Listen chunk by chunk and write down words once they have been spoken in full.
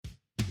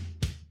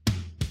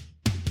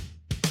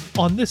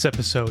On this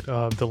episode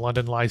of the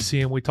London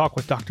Lyceum, we talk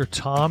with Dr.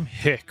 Tom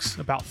Hicks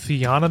about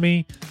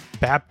theonomy,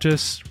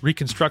 Baptists,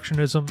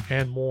 Reconstructionism,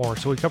 and more.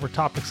 So we cover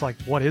topics like,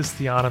 what is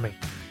theonomy?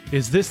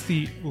 Is this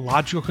the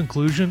logical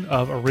conclusion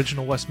of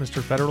original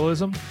Westminster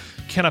federalism?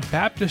 Can a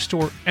Baptist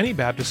or any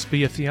Baptist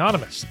be a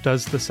theonomist?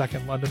 Does the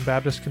Second London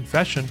Baptist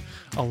Confession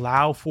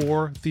allow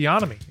for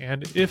theonomy?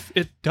 And if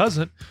it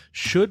doesn't,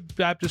 should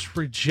Baptists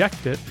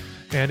reject it?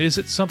 And is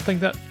it something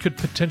that could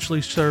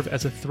potentially serve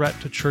as a threat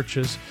to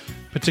churches,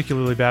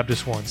 particularly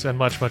Baptist ones, and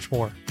much, much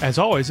more? As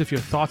always, if you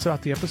have thoughts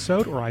about the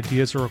episode or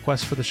ideas or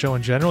requests for the show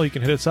in general, you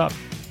can hit us up,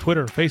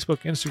 Twitter,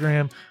 Facebook,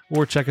 Instagram,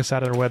 or check us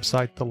out at our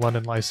website,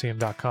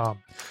 thelondonlyceum.com.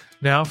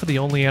 Now for the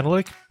only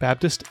analytic,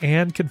 Baptist,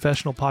 and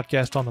confessional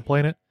podcast on the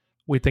planet.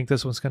 We think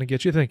this one's going to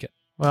get you thinking.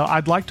 Well,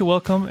 I'd like to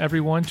welcome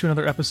everyone to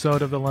another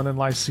episode of the London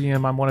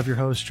Lyceum. I'm one of your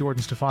hosts,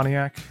 Jordan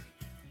Stefaniak.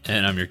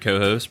 And I'm your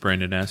co-host,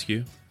 Brandon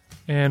Askew.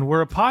 And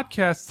we're a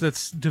podcast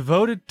that's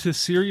devoted to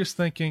serious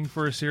thinking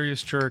for a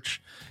serious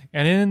church.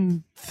 And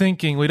in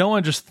thinking, we don't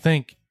want to just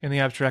think in the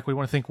abstract, we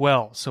want to think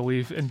well. So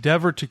we've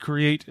endeavored to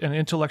create an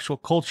intellectual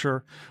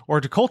culture,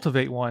 or to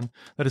cultivate one,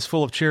 that is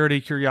full of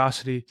charity,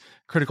 curiosity,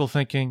 critical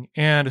thinking,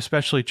 and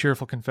especially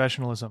cheerful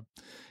confessionalism.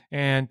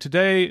 And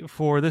today,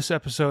 for this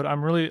episode,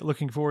 I'm really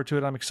looking forward to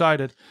it. I'm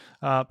excited,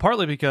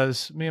 partly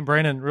because me and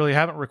Brandon really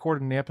haven't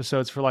recorded any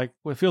episodes for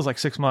what feels like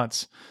 6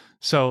 months.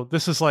 So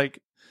this is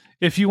like,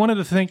 if you wanted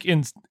to think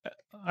in,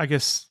 I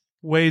guess,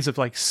 ways of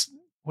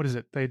what is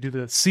it? They do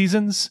the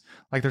seasons.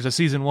 Like there's a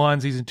season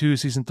 1, season 2,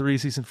 season 3,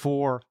 season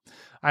 4.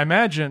 I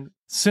imagine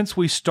since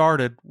we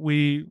started,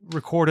 we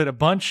recorded a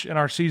bunch in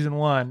our season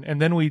 1,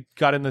 and then we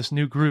got in this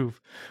new groove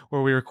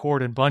where we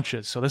record in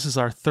bunches. So this is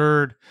our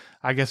third,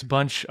 I guess,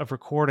 bunch of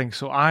recording.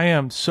 So I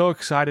am so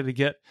excited to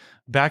get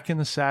back in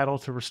the saddle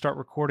to start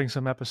recording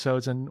some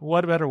episodes. And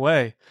what a better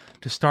way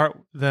to start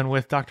than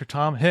with Dr.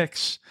 Tom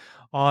Hicks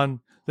on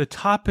the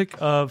topic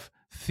of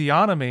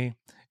theonomy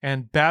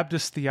and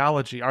Baptist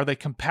theology. Are they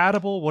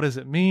compatible? What does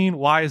it mean?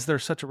 Why is there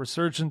such a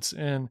resurgence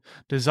in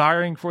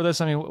desiring for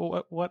this? I mean,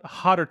 what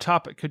hotter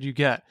topic could you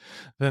get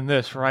than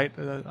this, right?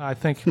 I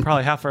think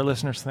probably half our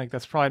listeners think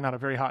that's probably not a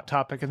very hot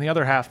topic, and the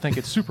other half think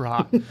it's super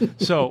hot.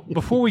 So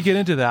before we get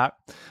into that,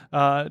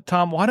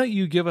 Tom, why don't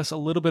you give us a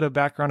little bit of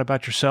background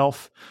about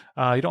yourself?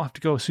 You don't have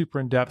to go super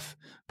in depth,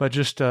 but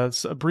just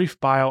a brief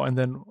bio, and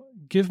then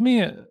give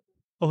me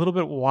a little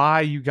bit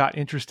why you got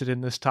interested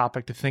in this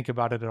topic to think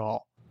about it at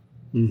all.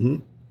 Mm-hmm.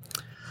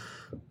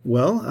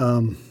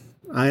 Well,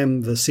 I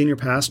am the senior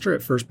pastor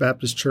at First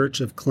Baptist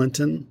Church of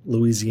Clinton,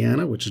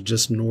 Louisiana, which is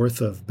just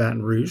north of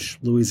Baton Rouge,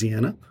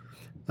 Louisiana.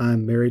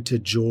 I'm married to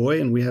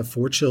Joy, and we have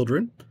 4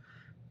 children.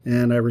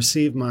 And I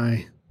received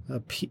my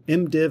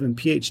MDiv and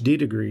PhD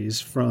degrees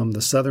from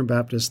the Southern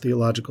Baptist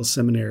Theological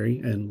Seminary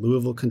in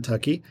Louisville,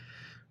 Kentucky,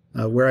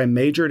 where I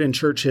majored in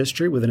church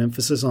history with an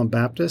emphasis on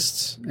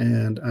Baptists,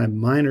 and I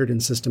minored in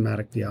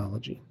systematic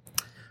theology.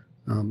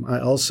 I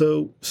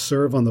also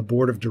serve on the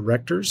board of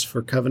directors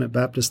for Covenant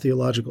Baptist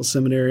Theological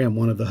Seminary. I'm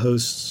one of the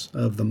hosts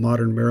of the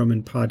Modern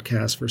Merriman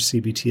podcast for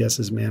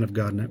CBTS's Man of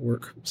God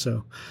Network.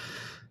 So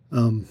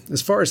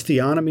as far as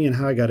theonomy and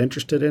how I got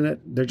interested in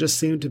it, there just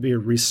seemed to be a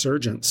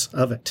resurgence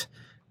of it.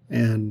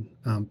 And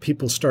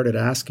people started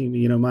asking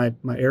me, my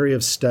area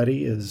of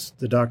study is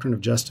the doctrine of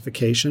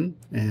justification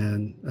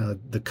and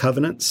the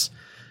covenants.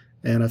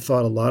 And I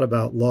thought a lot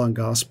about law and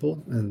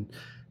gospel.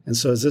 And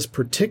so as this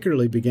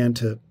particularly began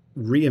to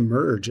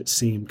reemerge, it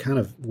seemed, kind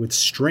of with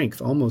strength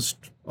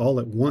almost all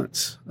at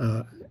once.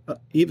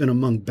 Even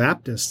among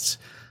Baptists,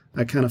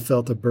 I kind of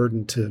felt a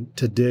burden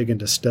to dig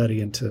and to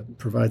study and to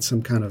provide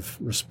some kind of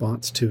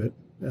response to it.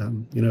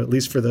 At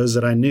least for those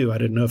that I knew. I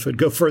didn't know if it would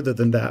go further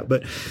than that,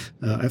 but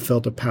I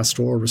felt a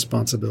pastoral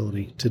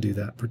responsibility to do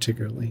that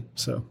particularly.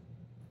 So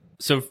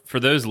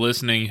for those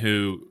listening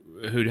who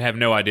have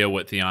no idea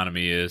what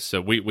theonomy is,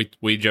 so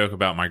we joke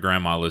about my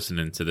grandma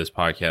listening to this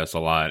podcast a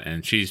lot,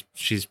 and she's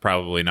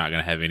probably not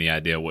going to have any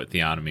idea what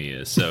theonomy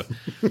is. So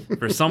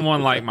for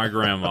someone like my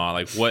grandma,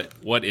 like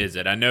what is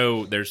it? I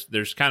know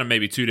there's kind of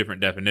maybe 2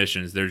 different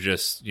definitions. There's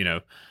just,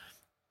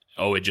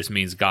 it just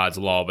means God's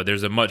law, but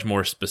there's a much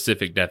more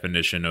specific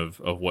definition of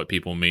what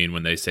people mean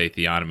when they say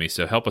theonomy.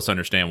 So help us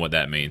understand what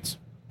that means.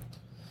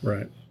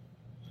 Right.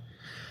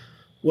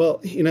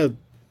 Well,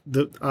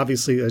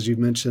 obviously, as you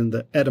mentioned,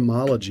 the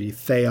etymology,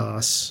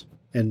 theos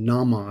and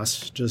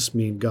nomos, just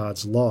mean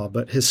God's law.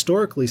 But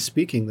historically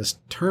speaking, this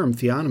term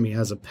theonomy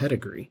has a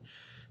pedigree,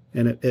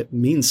 and it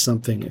means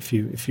something. If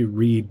you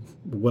read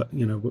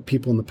what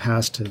people in the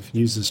past have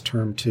used this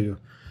term to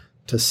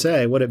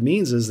say, what it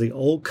means is the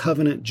old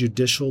covenant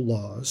judicial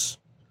laws.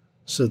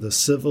 So the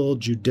civil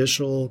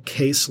judicial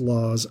case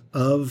laws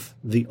of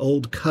the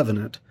old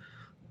covenant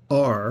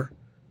are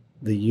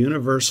the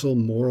universal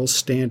moral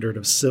standard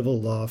of civil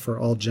law for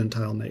all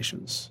Gentile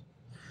nations.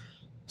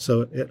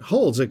 So it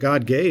holds that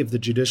God gave the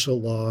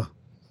judicial law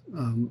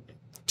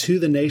to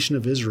the nation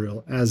of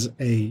Israel as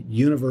a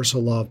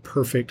universal law of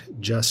perfect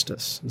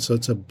justice. And so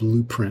it's a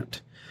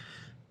blueprint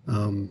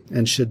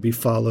and should be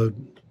followed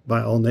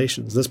by all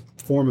nations. This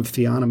form of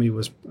theonomy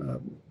was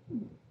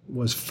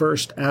was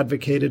first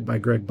advocated by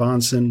Greg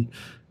Bahnsen,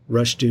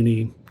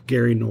 Rushdoony,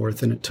 Gary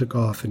North, and it took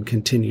off and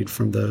continued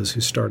from those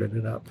who started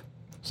it up.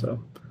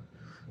 So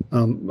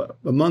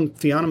among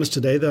theonomists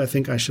today, though, I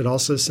think I should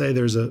also say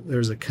there's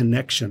a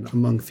connection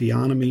among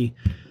theonomy,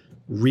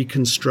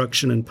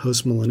 reconstruction, and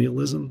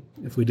postmillennialism.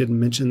 If we didn't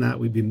mention that,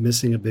 we'd be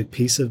missing a big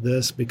piece of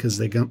this because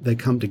they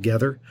come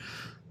together.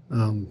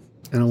 And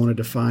I want to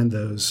define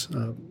those.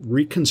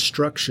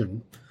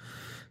 Reconstruction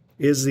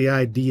is the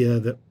idea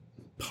that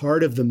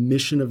part of the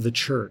mission of the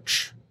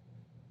church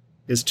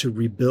is to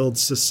rebuild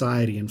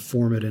society and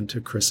form it into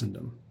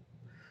Christendom.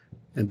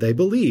 And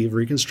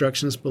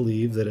Reconstructionists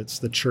believe that it's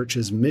the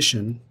church's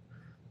mission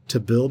to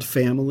build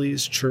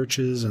families,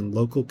 churches, and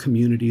local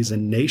communities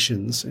and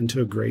nations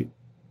into a great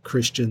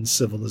Christian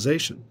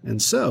civilization.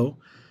 And so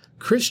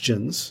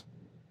Christians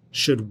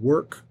should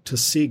work to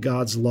see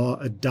God's law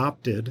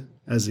adopted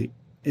as the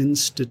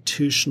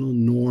institutional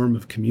norm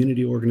of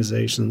community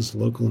organizations,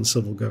 local and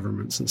civil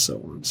governments, and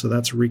so on. So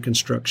that's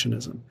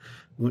Reconstructionism.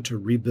 We want to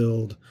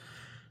rebuild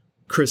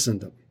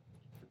Christendom.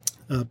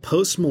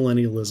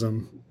 Postmillennial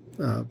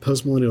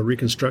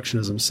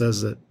Reconstructionism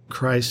says that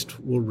Christ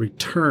will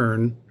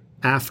return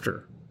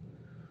after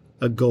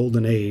a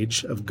golden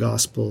age of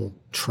gospel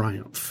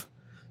triumph.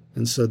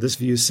 And so this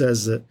view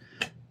says that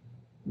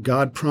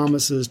God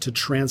promises to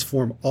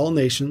transform all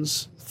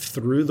nations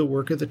through the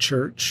work of the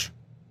church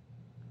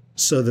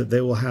so that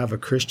they will have a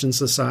Christian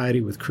society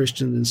with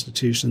Christian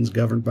institutions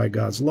governed by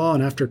God's law.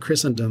 And after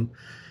Christendom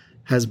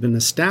has been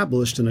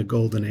established in a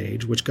golden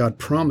age, which God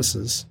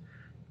promises,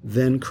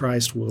 then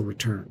Christ will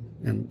return.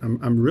 And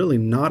I'm really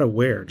not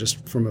aware,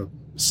 just from a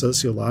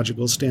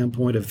sociological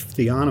standpoint, of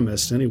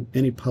theonomists,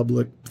 any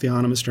public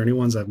theonomists or any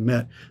ones I've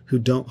met who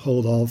don't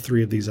hold all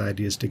three of these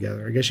ideas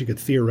together. I guess you could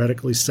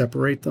theoretically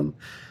separate them.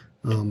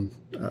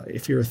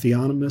 If you're a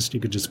theonomist, you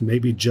could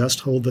just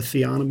hold the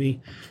theonomy,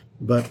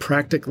 but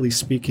practically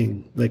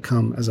speaking, they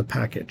come as a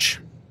package,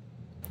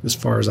 as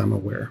far as I'm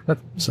aware.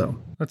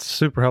 That's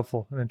super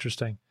helpful and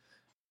interesting.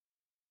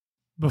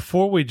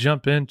 Before we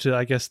jump into,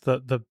 I guess,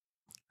 the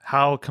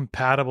how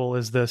compatible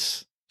is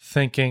this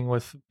thinking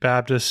with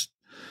Baptist,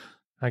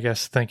 I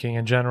guess, thinking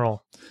in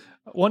general,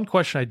 one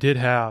question I did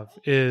have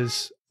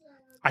is,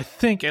 I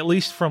think, at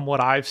least from what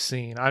I've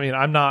seen, I mean,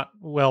 I'm not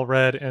well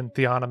read in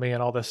theonomy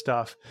and all this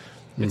stuff.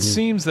 Mm-hmm. It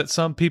seems that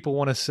some people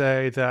want to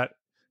say that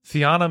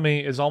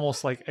theonomy is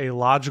almost like a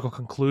logical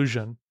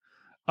conclusion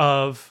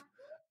of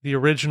the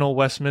original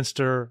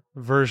Westminster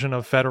version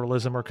of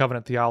federalism or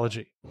covenant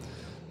theology.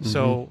 Mm-hmm.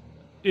 So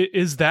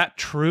is that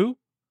true?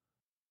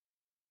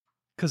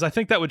 Because I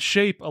think that would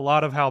shape a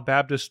lot of how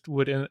Baptists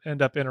would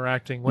end up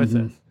interacting with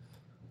it.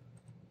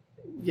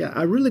 Yeah,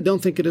 I really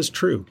don't think it is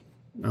true.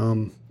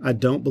 I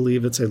don't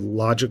believe it's a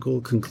logical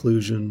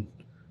conclusion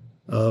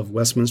of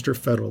Westminster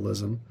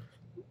federalism,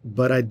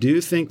 but I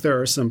do think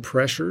there are some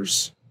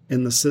pressures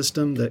in the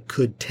system that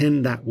could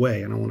tend that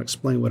way, and I want to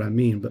explain what I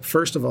mean. But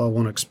first of all, I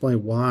want to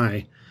explain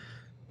why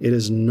it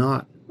is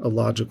not a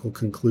logical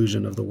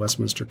conclusion of the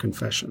Westminster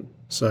Confession.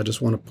 So I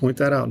just want to point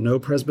that out. No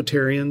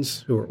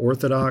Presbyterians who are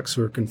Orthodox,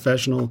 who are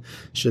confessional,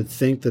 should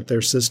think that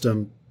their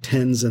system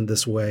tends in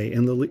this way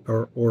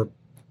or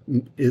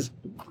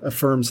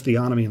affirms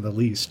theonomy in the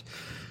least.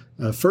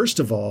 First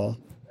of all,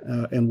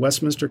 in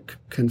Westminster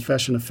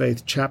Confession of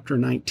Faith, chapter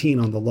 19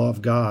 on the law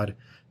of God,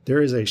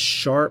 there is a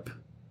sharp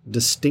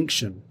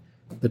distinction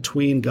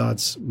between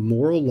God's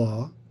moral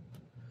law,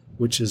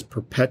 which is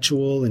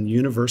perpetual and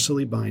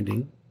universally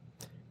binding,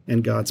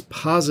 and God's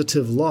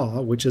positive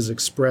law, which is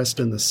expressed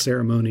in the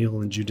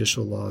ceremonial and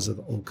judicial laws of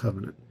the Old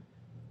Covenant.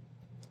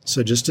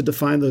 So just to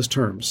define those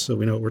terms, so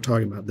we know what we're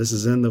talking about. This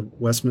is in the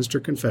Westminster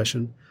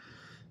Confession.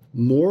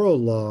 Moral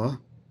law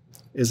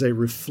is a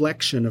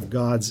reflection of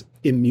God's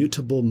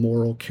immutable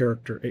moral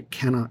character. It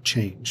cannot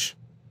change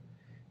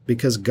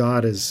because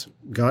God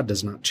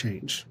does not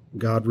change.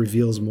 God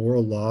reveals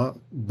moral law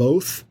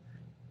both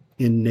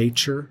in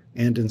nature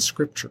and in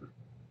Scripture.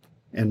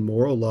 And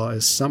moral law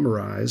is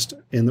summarized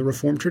in the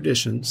Reformed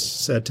traditions,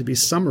 said to be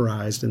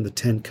summarized in the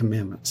Ten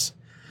Commandments.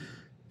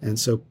 And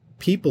so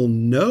people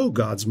know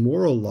God's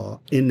moral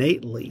law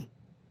innately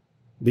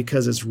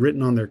because it's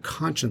written on their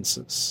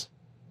consciences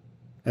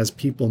as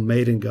people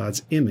made in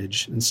God's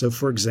image. And so,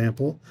 for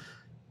example,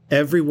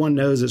 everyone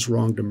knows it's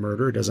wrong to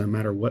murder. It doesn't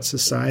matter what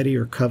society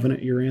or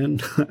covenant you're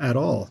in at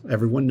all.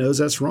 Everyone knows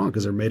that's wrong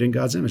because they're made in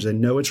God's image. They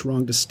know it's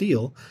wrong to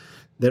steal.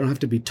 They don't have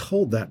to be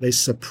told that. They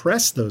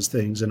suppress those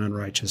things in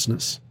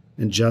unrighteousness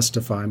and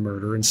justify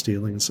murder and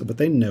stealing, and so, but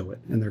they know it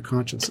in their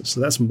consciences. So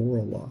that's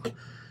moral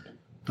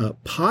law.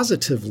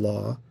 Positive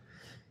law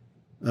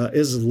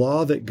is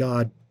law that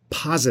God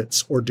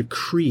posits or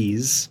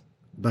decrees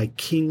by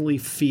kingly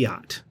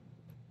fiat.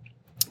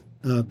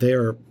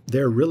 They're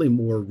really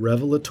more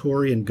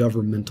revelatory and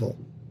governmental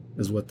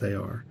is what they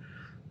are.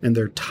 And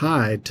they're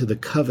tied to the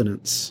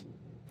covenants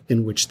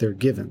in which they're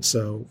given.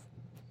 So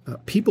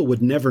people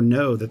would never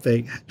know that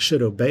they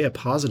should obey a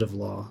positive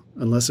law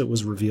unless it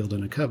was revealed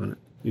in a covenant.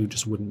 You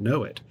just wouldn't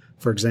know it.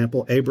 For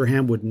example,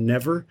 Abraham would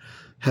never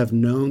have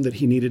known that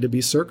he needed to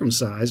be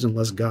circumcised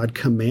unless God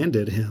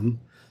commanded him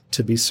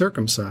to be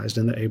circumcised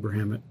in the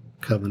Abrahamic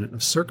covenant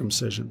of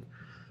circumcision.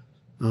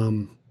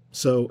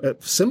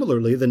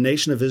 Similarly, the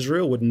nation of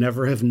Israel would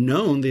never have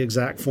known the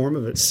exact form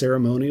of its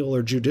ceremonial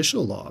or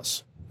judicial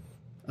laws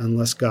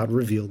unless God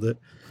revealed it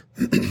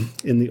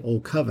in the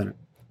Old Covenant.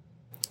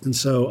 And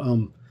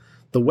so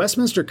the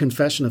Westminster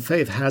Confession of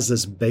Faith has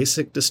this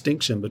basic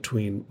distinction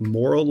between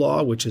moral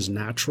law, which is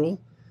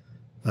natural,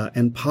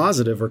 and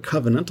positive or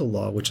covenantal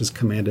law, which is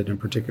commanded in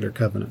particular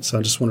covenants. So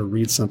I just want to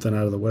read something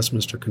out of the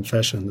Westminster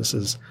Confession. This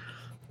is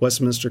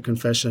Westminster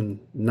Confession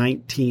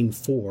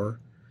 19:4.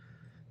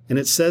 And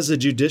it says the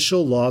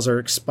judicial laws are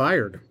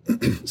expired.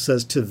 It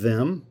says to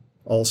them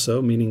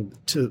also, meaning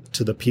to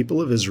the people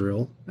of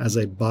Israel, as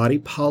a body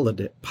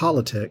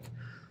politic,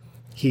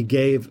 he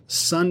gave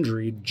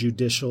sundry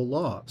judicial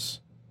laws,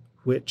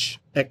 which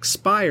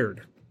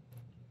expired,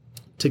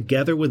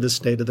 together with the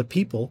state of the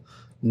people,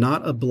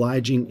 not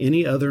obliging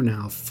any other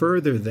now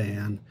further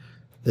than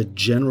the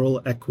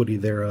general equity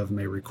thereof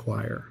may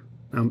require.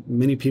 Now,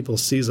 many people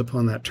seize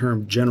upon that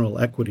term general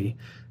equity,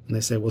 and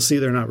they say, well, see,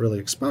 they're not really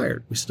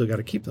expired. We still got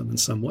to keep them in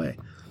some way.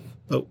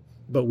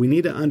 But we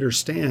need to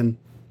understand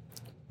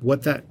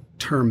what that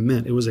term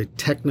meant. It was a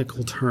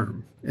technical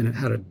term, and it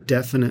had a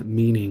definite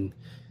meaning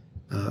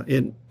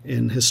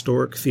in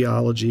historic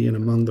theology and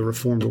among the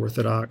Reformed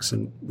Orthodox,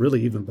 and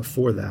really even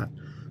before that.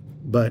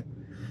 But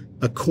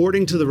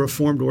according to the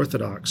Reformed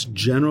Orthodox,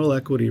 general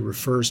equity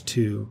refers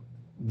to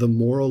the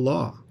moral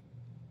law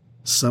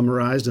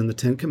summarized in the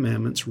Ten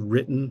Commandments,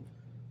 written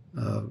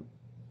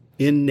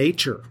in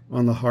nature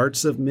on the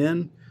hearts of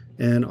men,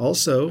 and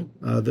also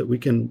that we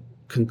can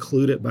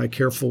conclude it by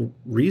careful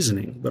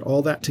reasoning, but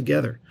all that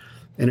together.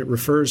 And it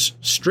refers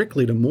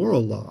strictly to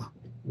moral law,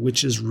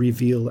 which is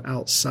revealed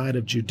outside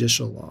of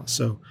judicial law.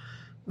 So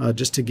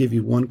just to give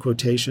you one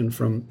quotation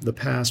from the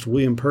past,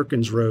 William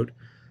Perkins wrote,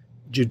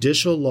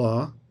 "Judicial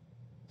law,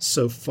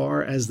 so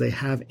far as they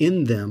have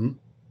in them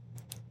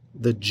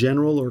the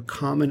general or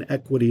common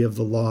equity of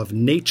the law of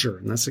nature,"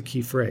 and that's a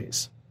key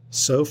phrase,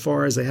 "so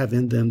far as they have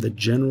in them the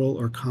general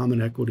or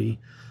common equity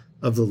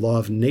of the law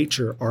of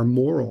nature, are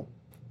moral,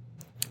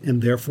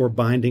 and therefore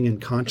binding in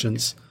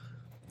conscience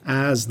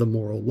as the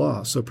moral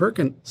law." So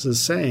Perkins is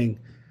saying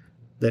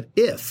that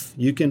if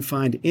you can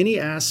find any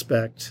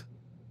aspect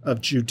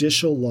of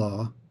judicial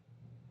law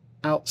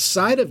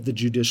outside of the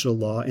judicial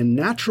law in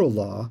natural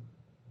law,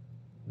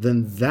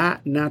 then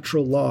that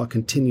natural law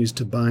continues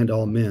to bind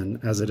all men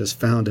as it is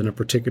found in a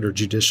particular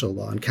judicial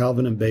law. And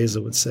Calvin and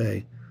Beza would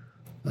say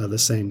the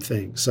same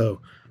thing. So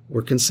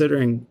we're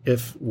considering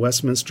if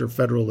Westminster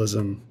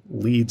federalism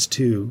leads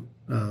to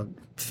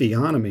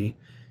theonomy,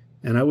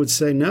 and I would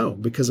say no,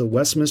 because a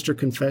Westminster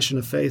Confession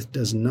of Faith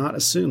does not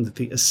assume that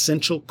the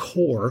essential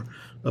core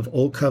of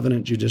Old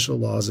Covenant judicial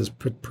laws is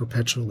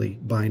perpetually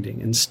binding.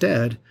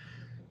 Instead,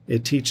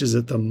 it teaches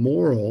that the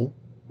moral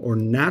or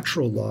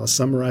natural law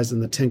summarized in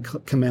the Ten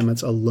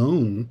Commandments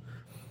alone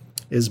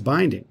is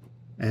binding.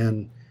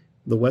 And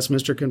the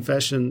Westminster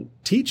Confession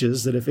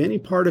teaches that if any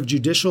part of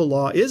judicial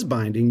law is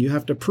binding, you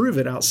have to prove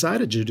it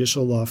outside of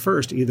judicial law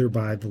first, either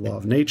by the law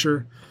of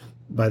nature,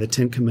 by the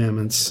Ten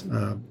Commandments,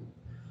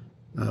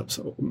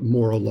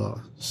 moral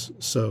law.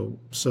 So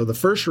the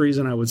first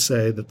reason I would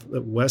say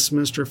that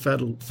Westminster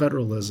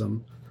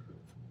federalism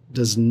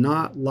does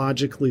not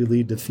logically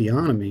lead to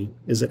theonomy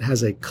is it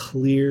has a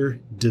clear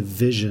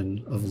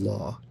division of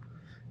law.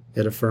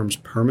 It affirms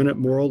permanent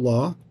moral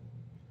law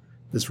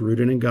that's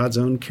rooted in God's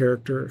own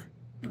character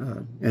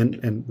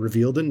and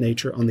revealed in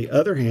nature. On the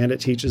other hand, it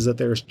teaches that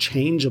there is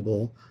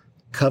changeable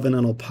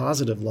covenantal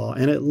positive law,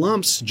 and it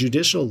lumps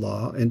judicial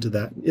law into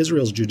that,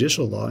 Israel's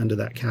judicial law into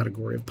that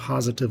category of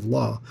positive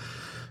law,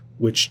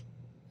 which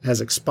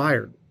has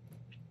expired.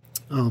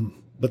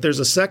 But there's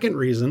a second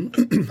reason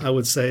I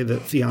would say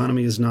that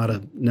theonomy is not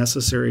a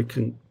necessary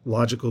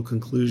logical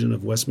conclusion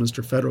of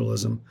Westminster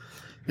federalism,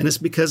 and it's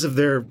because of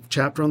their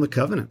chapter on the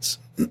covenants.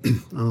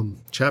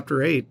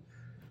 Chapter 8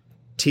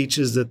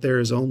 teaches that there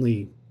is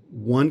only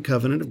one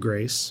covenant of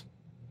grace,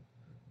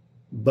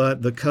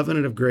 but the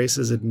covenant of grace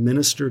is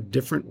administered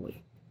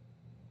differently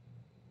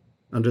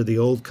under the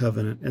Old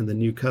Covenant and the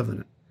New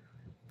Covenant.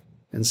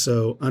 And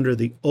so under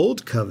the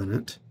Old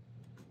Covenant,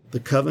 the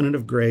covenant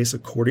of grace,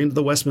 according to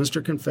the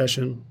Westminster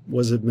Confession,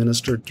 was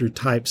administered through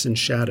types and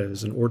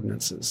shadows and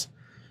ordinances,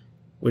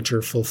 which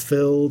are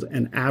fulfilled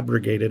and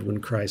abrogated when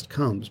Christ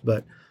comes.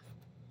 But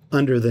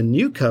under the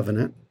New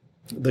Covenant,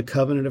 the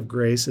covenant of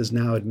grace is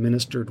now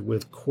administered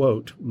with,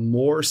 quote,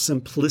 more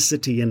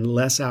simplicity and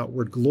less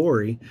outward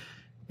glory.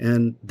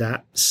 And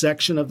that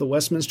section of the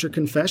Westminster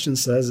Confession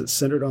says it's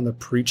centered on the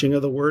preaching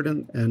of the word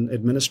and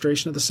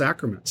administration of the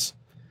sacraments.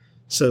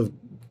 So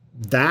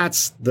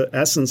that's the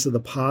essence of the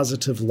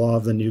positive law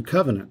of the New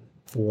Covenant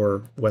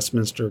for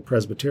Westminster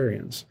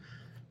Presbyterians.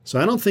 So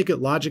I don't think it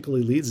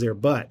logically leads there,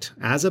 but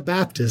as a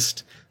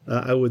Baptist,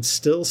 I would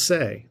still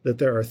say that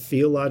there are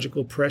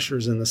theological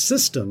pressures in the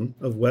system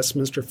of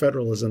Westminster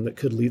federalism that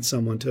could lead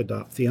someone to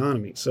adopt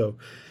theonomy. So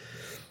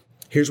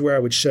here's where I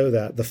would show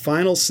that. The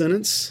final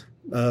sentence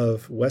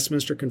of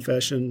Westminster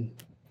Confession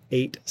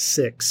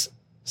 8:6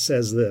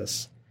 says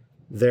this: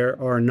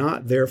 There are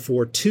not,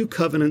 therefore, two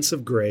covenants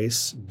of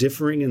grace,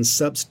 differing in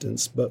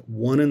substance, but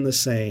one and the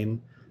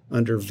same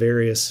under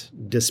various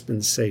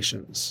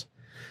dispensations.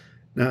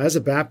 Now, as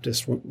a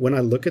Baptist, when I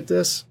look at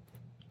this,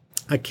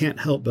 I can't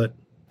help but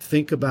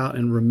think about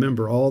and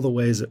remember all the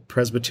ways that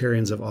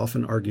Presbyterians have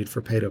often argued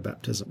for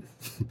paedobaptism.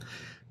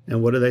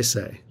 And what do they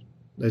say?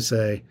 They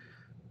say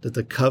that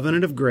the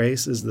covenant of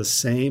grace is the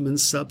same in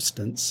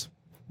substance,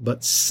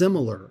 but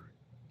similar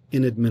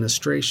in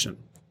administration.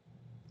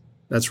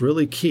 That's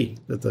really key,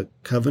 that the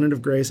covenant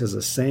of grace has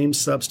the same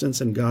substance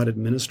and God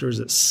administers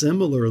it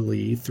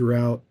similarly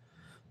throughout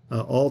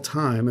all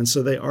time. And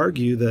so they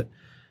argue that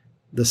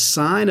the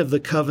sign of the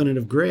covenant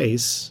of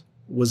grace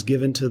was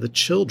given to the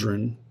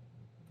children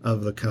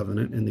of the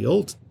covenant in the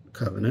old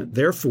covenant.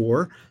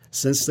 Therefore,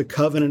 since the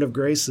covenant of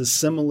grace is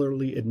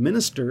similarly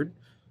administered,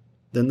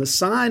 then the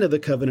sign of the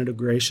covenant of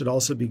grace should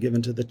also be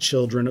given to the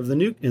children of the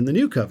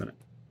new covenant.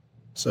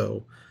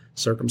 So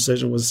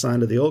circumcision was a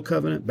sign of the old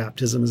covenant,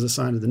 baptism is a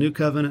sign of the new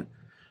covenant.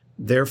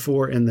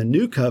 Therefore, in the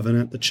new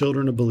covenant, the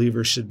children of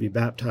believers should be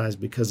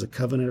baptized because the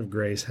covenant of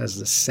grace has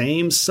the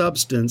same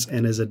substance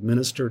and is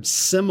administered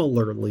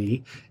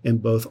similarly in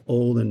both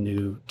Old and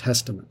New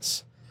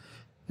Testaments.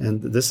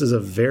 And this is a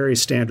very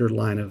standard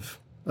line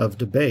of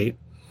debate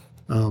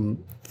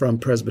from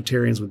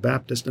Presbyterians with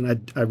Baptists.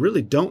 And I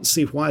really don't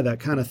see why that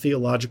kind of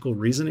theological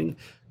reasoning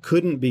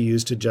couldn't be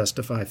used to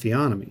justify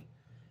theonomy.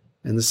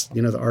 And this,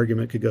 the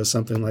argument could go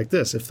something like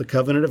this. If the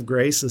covenant of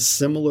grace is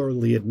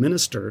similarly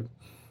administered,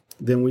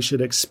 then we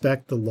should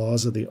expect the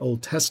laws of the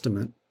Old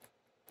Testament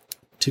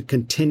to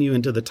continue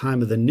into the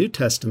time of the New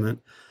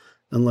Testament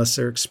unless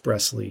they're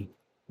expressly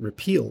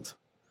repealed.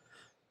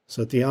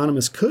 So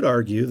theonomists could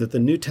argue that the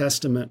New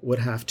Testament would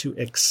have to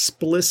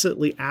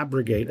explicitly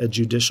abrogate a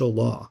judicial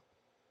law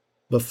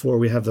before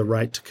we have the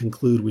right to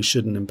conclude we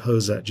shouldn't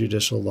impose that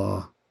judicial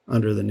law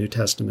under the New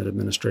Testament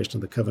administration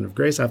of the covenant of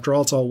grace. After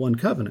all, it's all one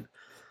covenant.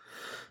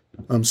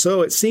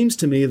 So it seems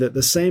to me that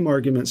the same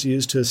arguments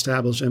used to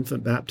establish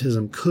infant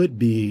baptism could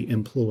be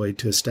employed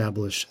to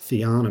establish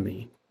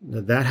theonomy.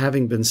 That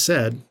having been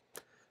said,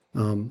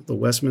 the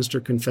Westminster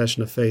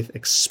Confession of Faith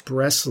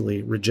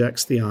expressly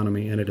rejects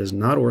theonomy, and it is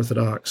not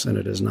orthodox and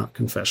it is not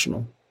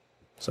confessional.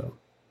 So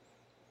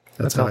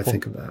that's how helpful. I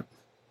think of that.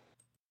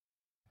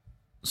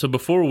 So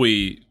before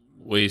we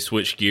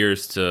switch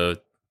gears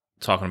to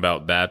talking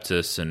about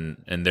Baptists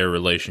and their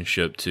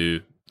relationship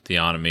to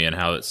theonomy and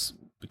how it's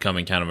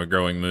becoming kind of a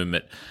growing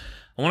movement,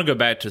 I want to go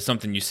back to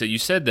something you said. You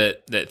said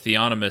that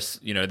theonomists,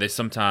 they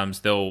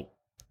sometimes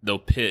they'll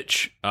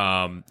pitch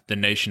the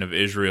nation of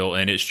Israel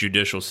and its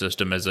judicial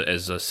system as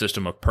a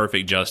system of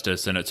perfect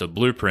justice, and it's a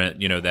blueprint,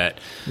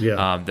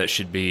 that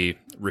should be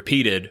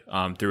repeated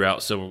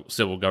throughout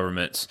civil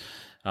governments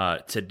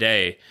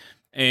today.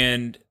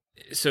 And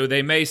so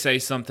they may say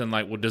something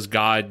like, well, does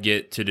God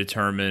get to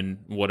determine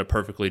what a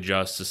perfectly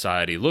just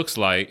society looks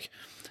like?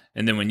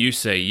 And then when you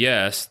say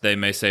yes, they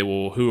may say,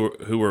 well,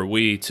 who are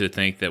we to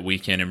think that we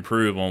can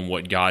improve on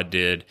what God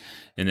did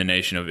in the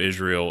nation of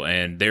Israel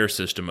and their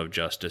system of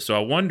justice? So I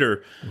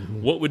wonder,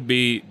 what would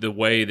be the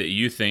way that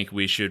you think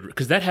we should,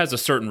 because that has a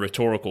certain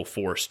rhetorical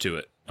force to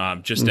it,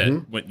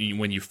 that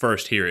when you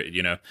first hear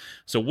it,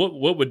 So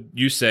what would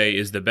you say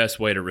is the best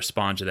way to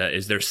respond to that?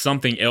 Is there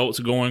something else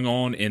going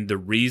on in the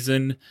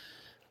reason?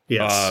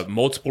 Yes.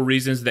 Multiple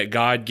reasons that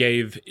God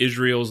gave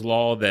Israel's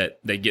law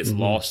that gets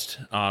lost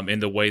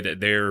in the way that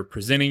they're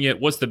presenting it?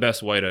 What's the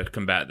best way to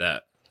combat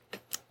that?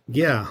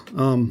 Yeah.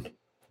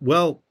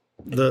 Well,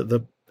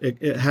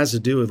 it has to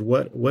do with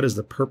what is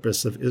the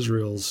purpose of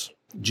Israel's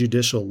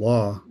judicial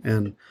law.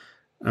 And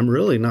I'm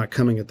really not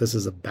coming at this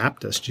as a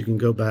Baptist. You can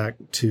go back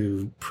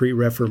to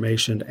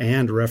pre-Reformation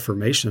and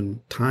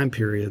Reformation time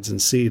periods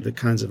and see the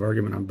kinds of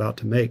argument I'm about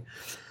to make.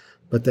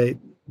 But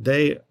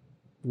they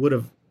would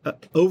have,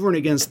 over and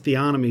against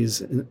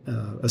theonomy's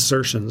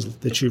assertions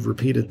that you've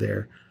repeated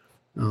there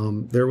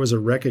was a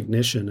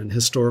recognition in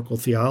historical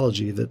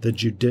theology that the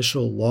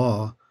judicial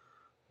law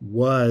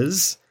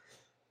was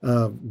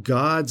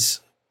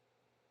God's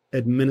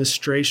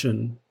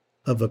administration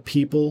of a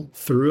people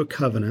through a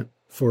covenant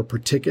for a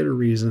particular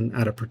reason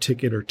at a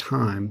particular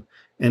time,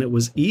 and it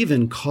was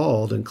even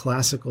called in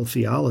classical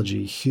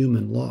theology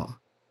human law.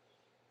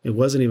 It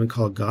wasn't even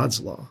called God's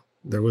law.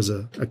 There was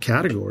a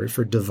category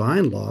for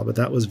divine law, but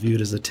that was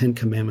viewed as the Ten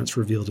Commandments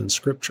revealed in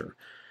Scripture,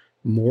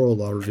 moral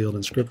law revealed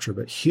in Scripture.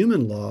 But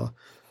human law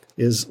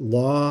is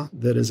law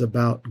that is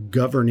about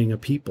governing a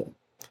people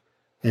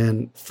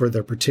and for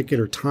their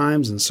particular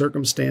times and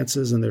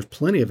circumstances. And there's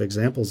plenty of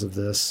examples of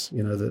this.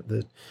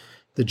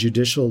 The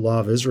judicial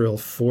law of Israel,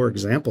 for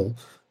example,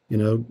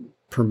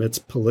 permits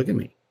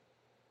polygamy.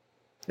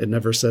 It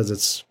never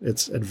says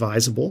it's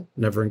advisable,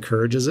 never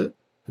encourages it,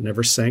 it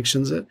never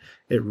sanctions it,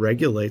 it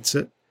regulates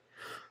it.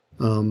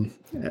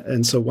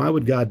 And so why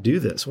would God do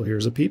this? Well,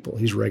 here's a people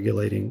he's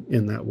regulating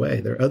in that way.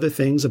 There are other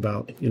things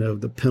about,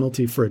 the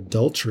penalty for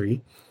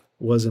adultery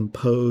was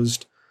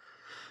imposed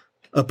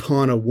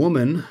upon a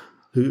woman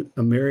who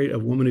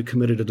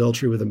committed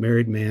adultery with a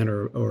married man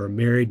or a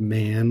married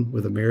man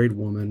with a married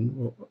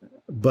woman.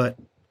 But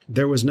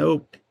there was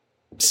no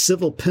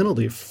civil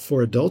penalty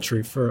for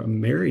adultery for a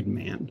married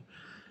man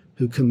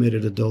who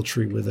committed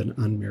adultery with an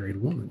unmarried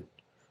woman,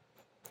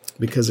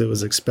 because it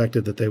was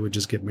expected that they would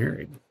just get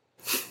married,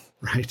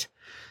 right?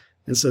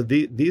 And so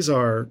these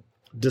are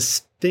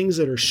things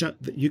that are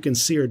that you can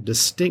see are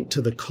distinct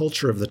to the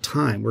culture of the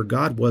time, where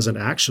God wasn't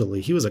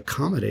actually, he was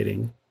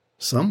accommodating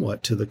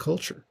somewhat to the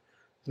culture,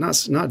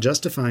 not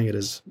justifying it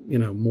as,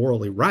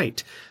 morally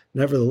right.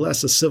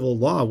 Nevertheless, a civil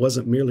law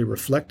wasn't merely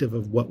reflective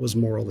of what was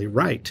morally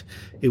right.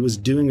 It was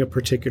doing a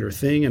particular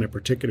thing in a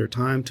particular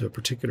time to a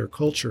particular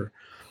culture.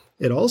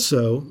 It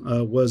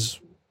also was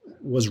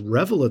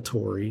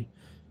revelatory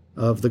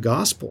of the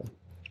gospel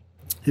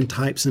in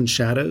types and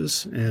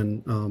shadows,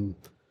 and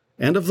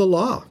of the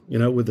law,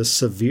 with the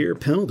severe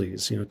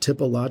penalties,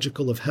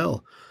 typological of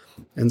hell.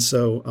 And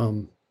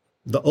so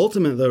the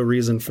ultimate, though,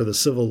 reason for the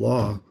civil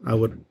law,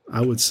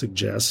 I would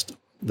suggest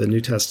the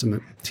New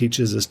Testament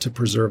teaches, is to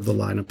preserve the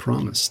line of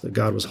promise, that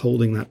God was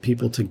holding that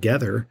people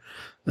together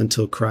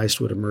until Christ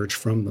would emerge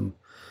from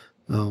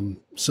them.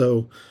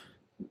 So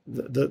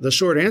the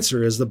short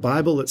answer is the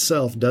Bible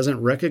itself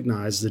doesn't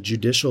recognize the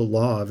judicial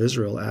law of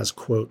Israel as,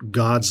 quote,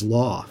 God's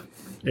law.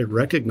 It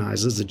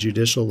recognizes the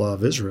judicial law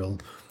of Israel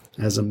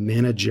as a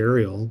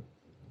managerial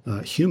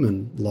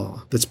human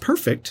law that's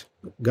perfect.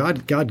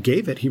 God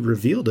gave it. He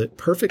revealed it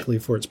perfectly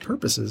for its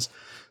purposes,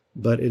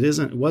 but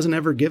it wasn't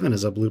ever given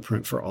as a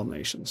blueprint for all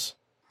nations.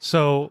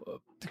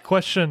 So the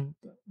question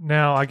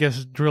now, I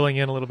guess, drilling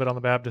in a little bit on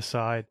the Baptist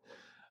side,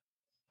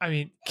 I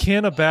mean,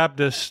 can a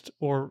Baptist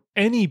or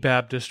any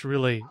Baptist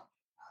really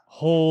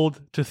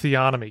hold to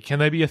theonomy? Can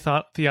they be a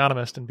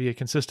theonomist and be a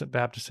consistent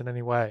Baptist in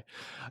any way?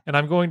 And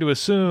I'm going to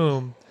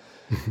assume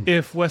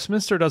if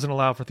Westminster doesn't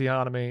allow for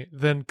theonomy,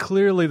 then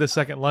clearly the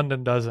Second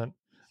London doesn't,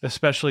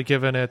 especially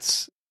given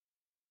its,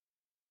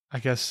 I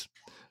guess,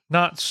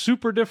 not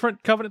super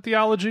different covenant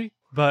theology,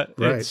 but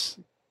it's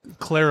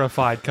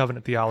clarified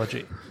covenant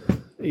theology.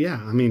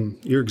 Yeah, I mean,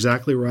 you're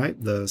exactly right.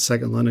 The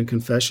Second London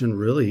Confession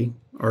really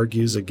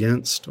argues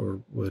against,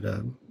 or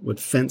would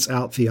fence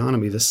out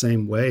theonomy the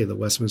same way the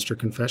Westminster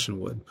Confession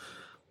would,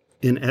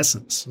 in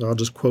essence. So I'll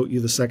just quote you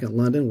the Second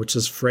London, which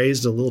is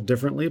phrased a little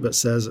differently, but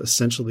says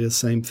essentially the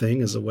same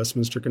thing as the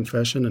Westminster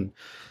Confession. And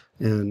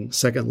in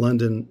Second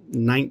London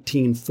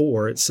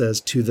 19:4, it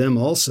says, "To them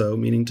also,"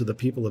 meaning to the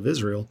people of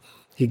Israel,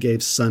 "he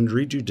gave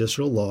sundry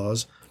judicial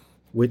laws,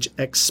 which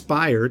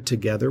expired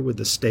together with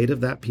the state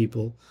of that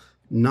people,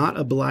 not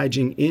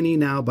obliging any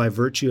now by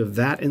virtue of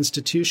that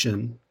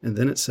institution," and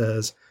then it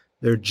says,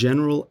 "their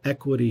general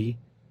equity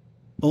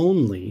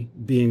only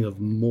being of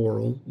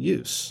moral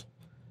use."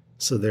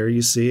 So there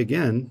you see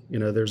again,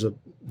 there's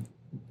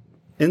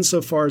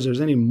insofar as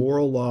there's any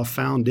moral law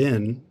found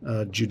in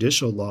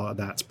judicial law,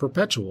 that's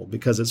perpetual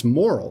because it's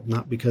moral,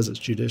 not because it's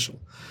judicial.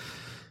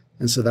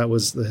 And so that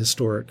was the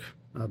historic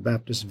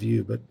Baptist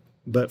view.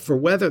 But for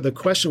the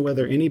question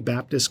whether any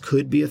Baptist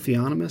could be a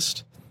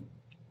theonomist,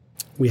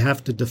 we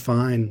have to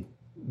define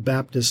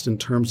Baptist in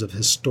terms of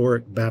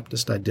historic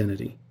Baptist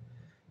identity.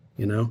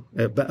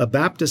 A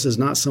Baptist is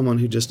not someone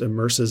who just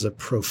immerses a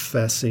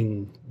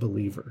professing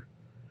believer.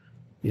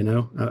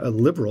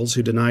 Liberals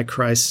who deny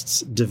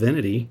Christ's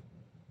divinity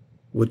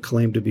would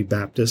claim to be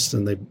Baptists,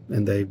 and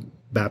they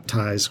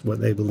baptize what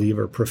they believe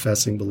are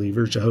professing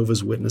believers,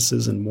 Jehovah's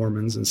Witnesses and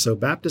Mormons. And so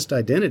Baptist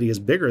identity is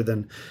bigger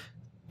than,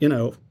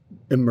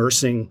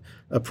 immersing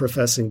a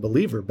professing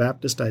believer.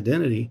 Baptist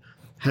identity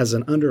has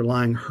an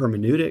underlying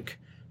hermeneutic.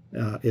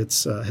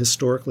 It's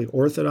historically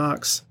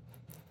orthodox,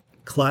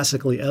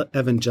 classically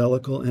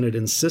evangelical, and it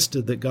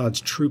insisted that God's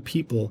true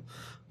people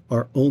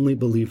are only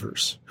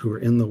believers who are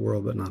in the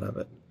world but not of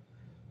it.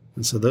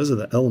 And so those are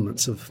the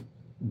elements of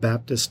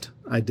Baptist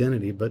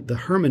identity. But the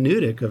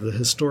hermeneutic of the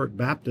historic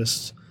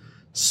Baptists,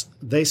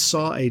 they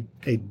saw a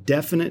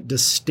definite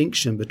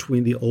distinction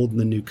between the Old and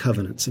the New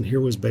Covenants. And here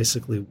was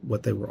basically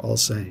what they were all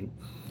saying.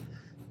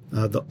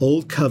 The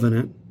Old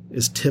Covenant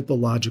is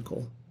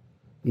typological.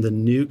 And the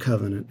New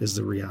Covenant is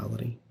the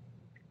reality.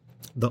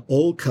 The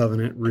Old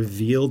Covenant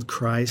revealed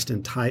Christ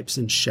in types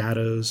and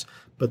shadows,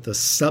 but the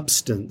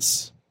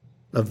substance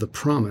of the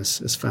promise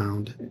is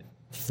found,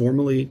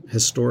 formally,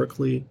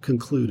 historically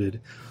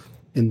concluded,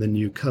 in the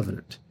New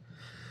Covenant.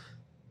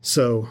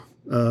 So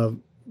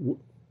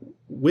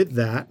with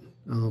that,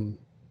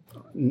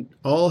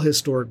 all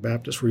historic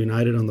Baptists were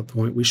united on the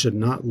point we should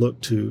not look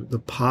to the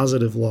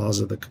positive laws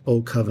of the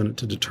Old Covenant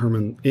to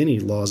determine any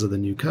laws of the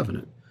New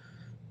Covenant.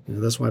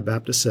 That's why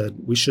Baptists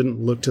said we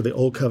shouldn't look to the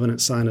Old Covenant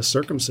sign of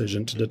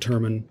circumcision to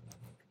determine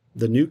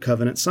the New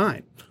Covenant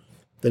sign.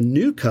 The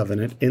New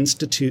Covenant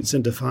institutes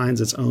and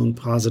defines its own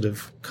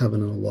positive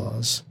covenantal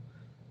laws,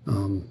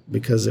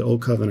 because the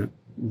Old Covenant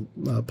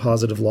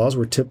positive laws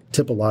were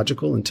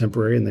typological and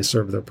temporary, and they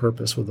served their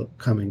purpose with the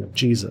coming of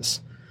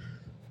Jesus.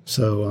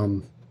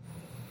 So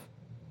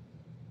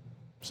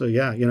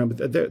yeah,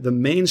 but the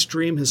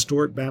mainstream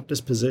historic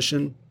Baptist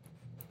position,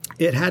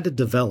 it had to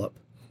develop.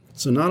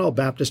 So not all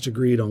Baptists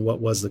agreed on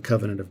what was the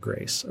covenant of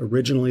grace.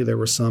 Originally, there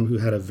were some who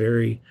had a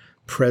very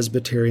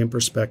Presbyterian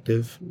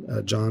perspective.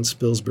 John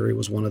Spilsbury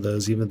was one of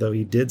those, even though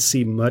he did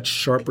see much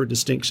sharper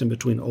distinction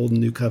between Old and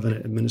New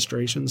Covenant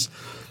administrations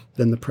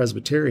than the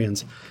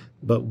Presbyterians.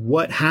 But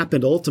what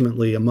happened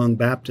ultimately among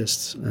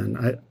Baptists,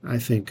 and I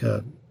think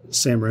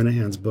Sam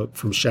Renahan's book,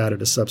 From Shadow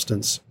to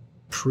Substance,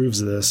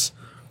 proves this.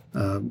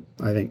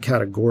 I think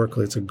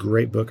categorically it's a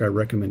great book I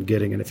recommend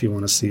getting, and if you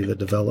want to see the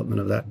development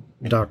of that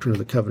doctrine of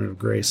the covenant of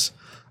grace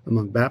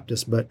among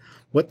Baptists. But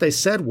what they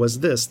said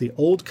was this: the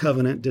Old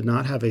Covenant did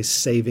not have a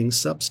saving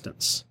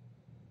substance.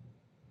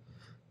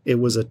 It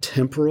was a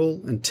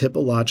temporal and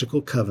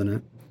typological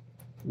covenant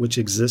which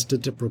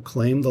existed to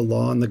proclaim the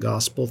law and the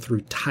gospel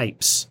through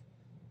types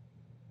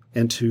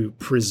and to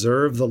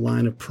preserve the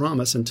line of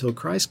promise until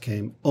Christ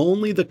came.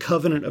 Only the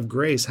covenant of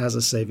grace has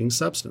a saving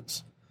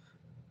substance,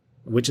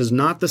 which is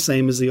not the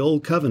same as the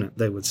Old Covenant,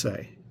 they would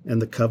say.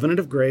 And the covenant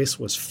of grace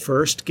was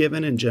first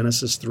given in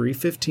Genesis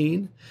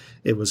 3:15.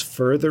 It was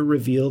further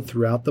revealed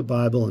throughout the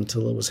Bible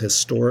until it was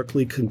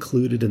historically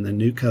concluded in the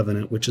New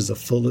Covenant, which is the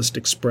fullest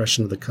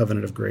expression of the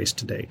covenant of grace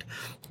to date.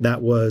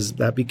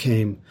 That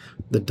became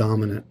the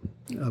dominant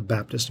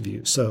Baptist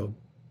view. So,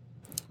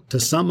 to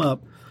sum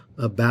up,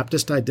 a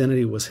Baptist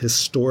identity was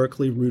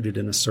historically rooted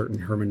in a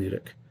certain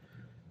hermeneutic.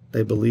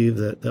 They believed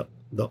that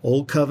the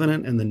Old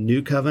Covenant and the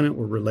New Covenant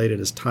were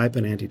related as type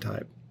and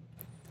antitype.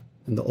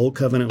 And the Old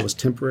Covenant was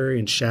temporary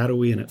and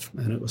shadowy, and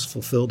it was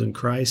fulfilled in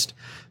Christ.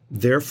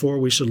 Therefore,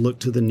 we should look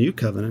to the New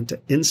Covenant to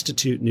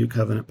institute New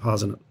Covenant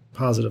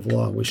positive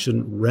law. We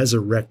shouldn't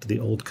resurrect the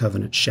Old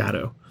Covenant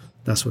shadow.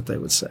 That's what they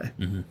would say.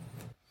 Mm-hmm.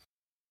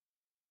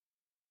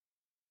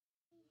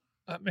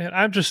 Man,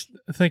 I'm just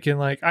thinking,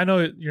 like, I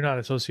know you're not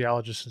a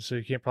sociologist, and so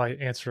you can't probably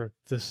answer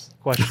this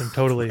question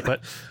totally,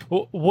 but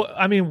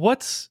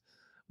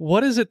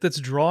what is it that's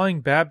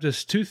drawing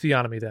Baptists to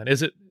theonomy then?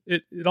 Is it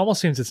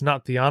almost seems it's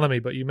not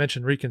theonomy, but you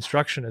mentioned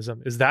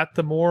Reconstructionism. Is that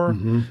the more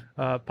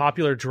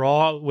popular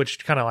draw,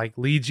 which kind of like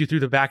leads you through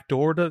the back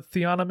door to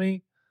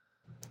theonomy?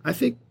 I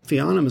think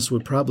theonomists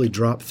would probably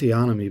drop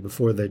theonomy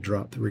before they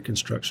drop the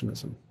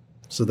Reconstructionism.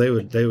 So they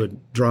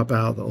would drop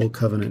out the Old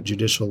Covenant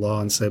judicial law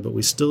and say, but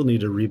we still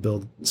need to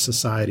rebuild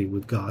society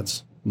with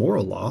God's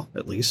moral law,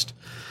 at least,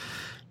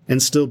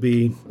 and still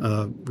be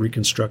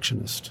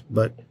Reconstructionist.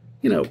 But,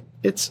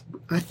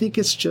 I think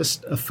it's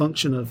just a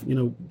function of,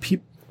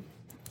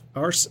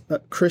 our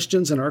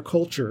Christians in our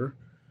culture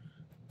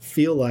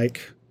feel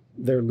like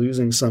they're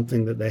losing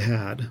something that they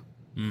had.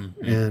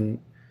 Mm-hmm.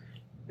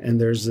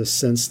 And there's this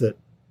sense that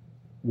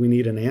we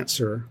need an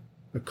answer,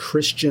 a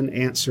Christian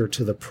answer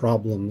to the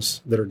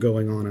problems that are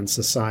going on in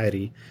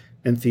society.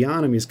 And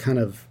theonomy is kind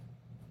of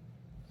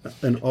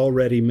an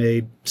already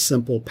made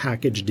simple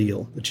package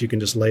deal that you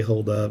can just lay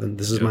hold of, and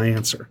this is my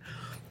answer,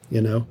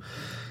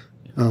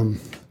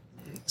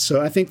 So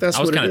I think that's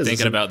what it is. I was kind of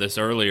thinking about this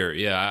earlier.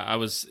 Yeah,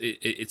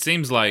 it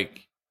seems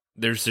like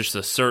there's just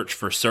a search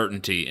for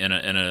certainty in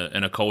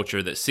a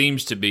culture that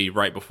seems to be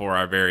right before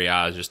our very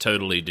eyes, just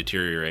totally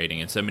deteriorating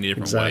in so many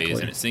different ways,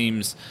 and it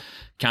seems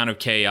kind of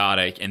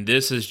chaotic. And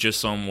this is just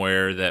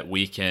somewhere that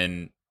we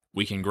can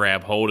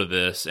grab hold of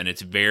this, and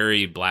it's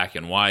very black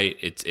and white.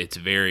 It's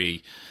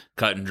very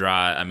cut and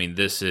dry. I mean,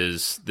 this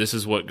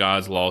is what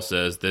God's law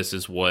says. This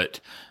is what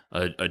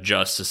a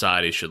just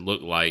society should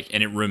look like,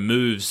 and it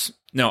removes.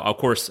 No, of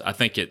course, I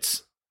think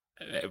it's,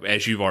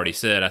 as you've already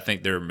said, I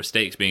think there are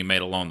mistakes being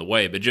made along the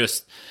way, but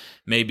just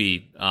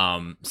maybe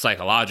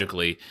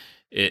psychologically,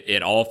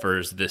 it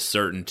offers this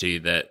certainty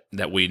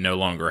that we no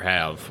longer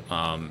have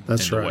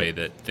That's in the right. way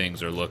that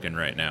things are looking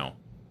right now.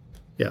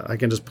 Yeah, I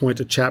can just point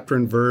to chapter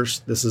and verse.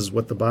 This is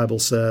what the Bible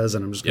says,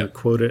 and I'm just going to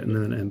quote it and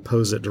then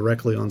impose it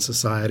directly on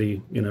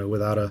society,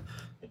 without a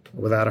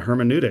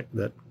hermeneutic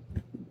that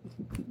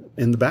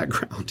in the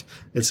background.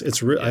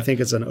 I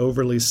think it's an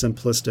overly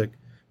simplistic.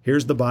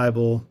 Here's the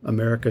Bible.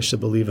 America should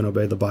believe and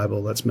obey the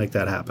Bible. Let's make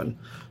that happen,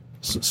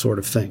 sort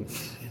of thing.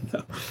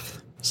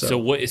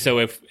 So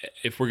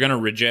if we're going to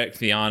reject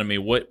theonomy,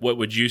 what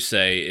would you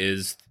say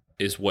is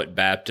what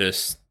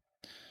Baptists?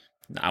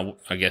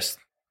 I guess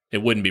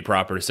it wouldn't be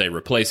proper to say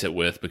replace it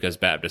with, because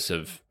Baptists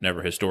have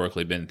never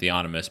historically been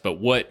theonomists. But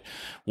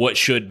what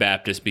should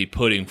Baptists be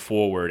putting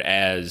forward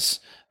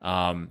as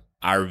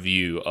our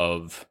view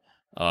of?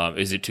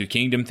 Is it two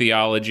kingdom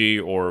theology,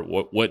 or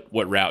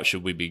what route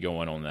should we be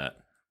going on that?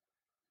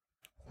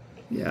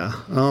 Yeah.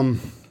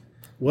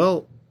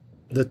 Well,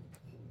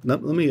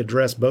 let me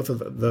address both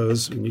of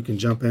those, and you can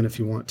jump in if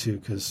you want to,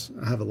 because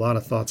I have a lot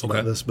of thoughts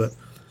about this.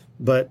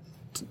 But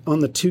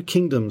on the two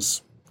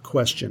kingdoms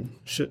question,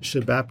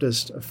 should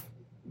Baptists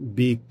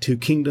be two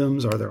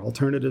kingdoms? Are there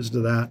alternatives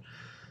to that?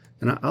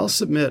 And I'll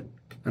submit,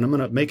 and I'm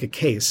going to make a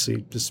case, so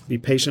you just be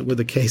patient with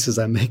the case as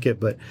I make it,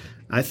 but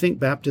I think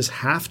Baptists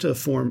have to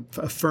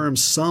affirm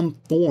some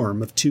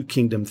form of two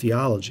kingdom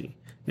theology.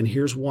 And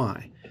here's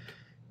why.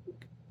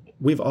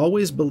 We've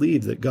always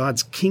believed that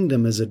God's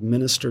kingdom is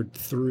administered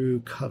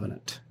through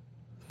covenant.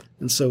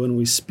 And so when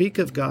we speak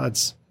of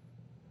God's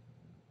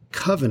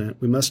covenant,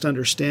 we must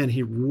understand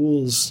he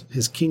rules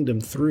his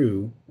kingdom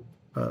through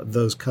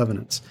those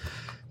covenants.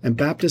 And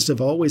Baptists have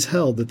always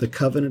held that the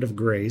covenant of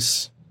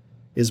grace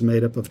is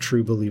made up of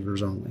true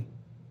believers only.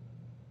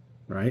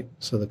 Right?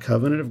 So the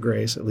covenant of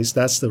grace, at least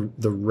that's the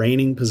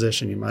reigning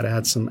position. You might have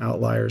had some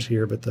outliers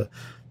here, but the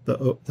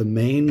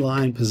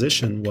mainline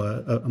position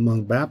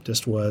among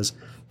Baptists was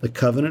the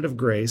covenant of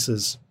grace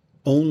is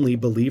only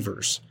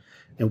believers.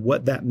 And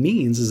what that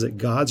means is that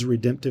God's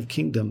redemptive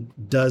kingdom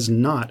does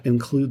not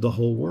include the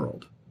whole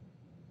world,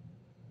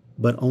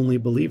 but only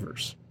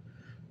believers.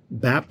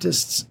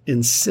 Baptists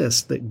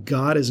insist that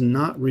God is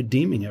not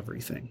redeeming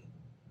everything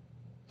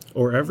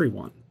or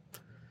everyone.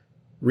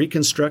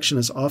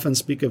 Reconstructionists often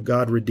speak of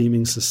God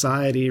redeeming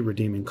society,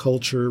 redeeming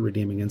culture,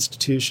 redeeming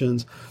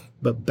institutions,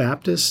 but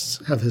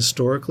Baptists have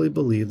historically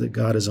believed that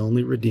God is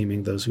only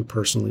redeeming those who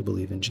personally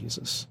believe in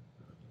Jesus.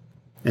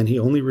 And he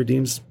only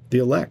redeems the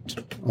elect.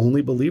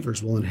 Only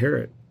believers will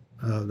inherit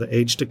the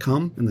age to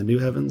come and the new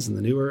heavens and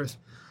the new earth.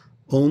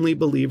 Only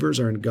believers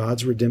are in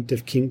God's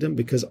redemptive kingdom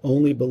because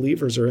only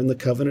believers are in the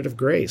covenant of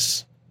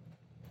grace.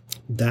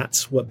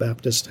 That's what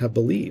Baptists have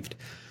believed.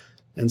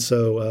 And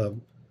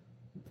so,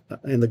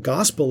 and the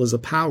gospel is the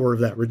power of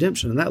that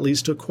redemption. And that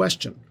leads to a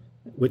question,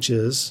 which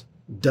is,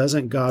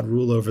 doesn't God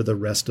rule over the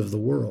rest of the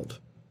world?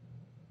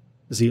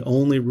 Is he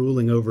only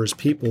ruling over his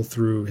people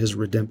through his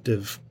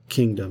redemptive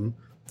kingdom,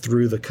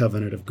 through the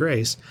covenant of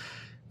grace?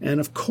 And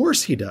of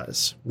course he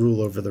does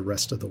rule over the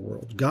rest of the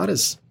world. God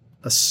is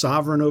a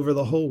sovereign over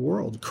the whole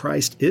world.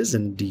 Christ is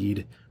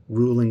indeed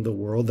ruling the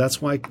world.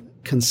 That's why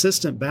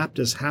consistent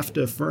Baptists have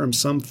to affirm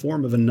some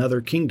form of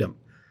another kingdom.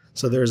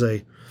 So there's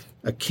a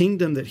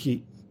kingdom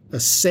a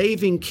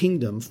saving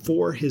kingdom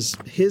for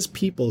his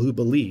people who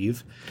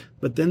believe,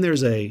 but then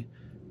there's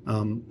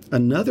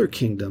another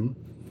kingdom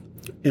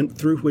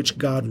through which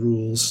God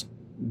rules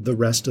the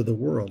rest of the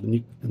world.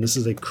 And this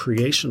is a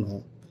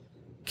creational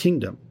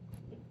kingdom.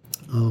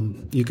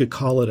 You could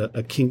call it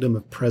a kingdom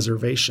of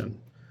preservation.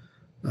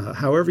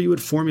 However you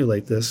would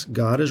formulate this,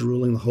 God is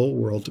ruling the whole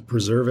world to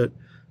preserve it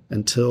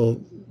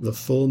until the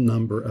full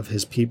number of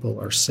his people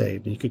are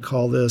saved. And you could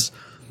call this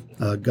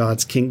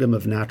God's kingdom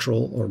of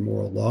natural or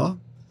moral law.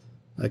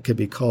 It could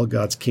be called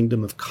God's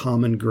kingdom of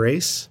common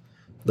grace.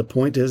 The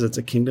point is, it's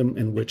a kingdom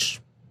in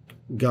which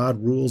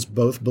God rules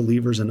both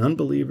believers and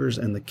unbelievers.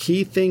 And the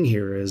key thing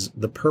here is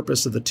the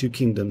purpose of the two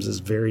kingdoms is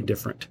very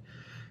different.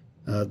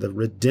 The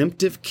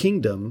redemptive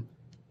kingdom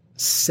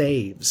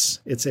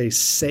saves. It's a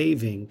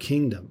saving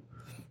kingdom.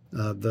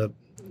 And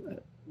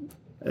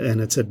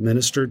it's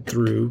administered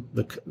through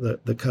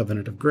the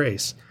covenant of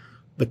grace.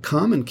 The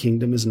common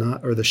kingdom is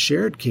not, or the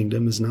shared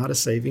kingdom is not a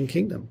saving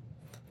kingdom.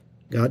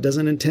 God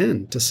doesn't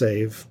intend to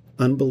save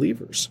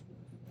unbelievers.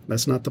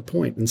 That's not the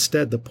point.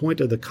 Instead, the point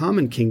of the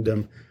common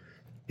kingdom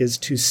is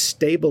to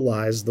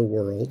stabilize the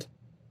world,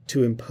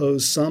 to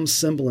impose some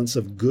semblance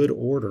of good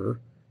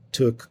order,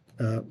 to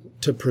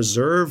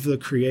preserve the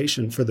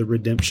creation for the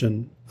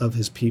redemption of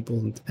his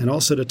people, and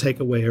also to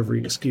take away every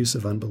excuse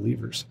of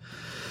unbelievers.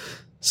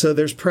 So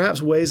there's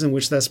perhaps ways in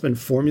which that's been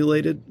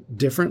formulated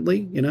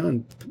differently,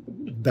 and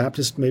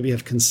Baptists maybe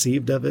have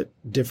conceived of it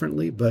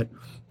differently, but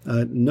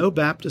no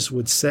Baptist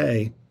would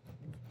say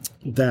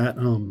that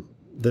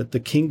that the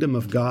kingdom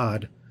of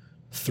God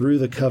through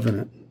the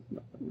covenant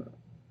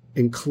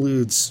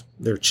includes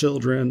their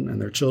children and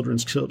their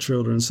children's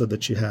children, so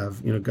that you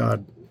have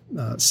God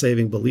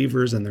saving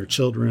believers and their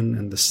children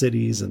and the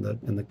cities and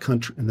the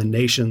country and the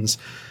nations,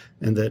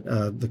 and that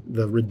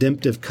the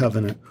redemptive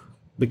covenant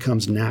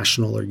becomes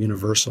national or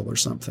universal or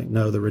something.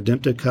 No, the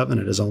redemptive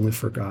covenant is only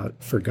for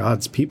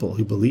God's people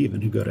who believe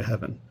and who go to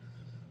heaven.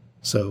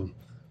 So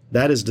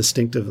that is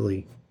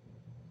distinctively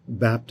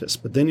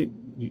Baptist. But then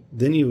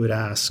you would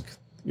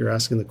you're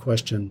asking the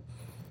question,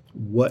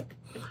 what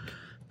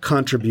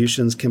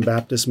contributions can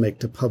Baptists make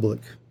to public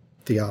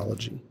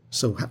theology?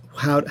 So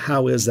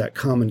how is that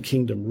common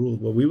kingdom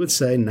ruled? Well, we would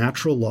say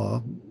natural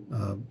law,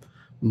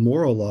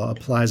 moral law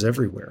applies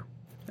everywhere.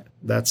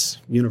 That's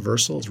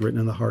universal. It's written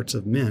in the hearts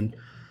of men.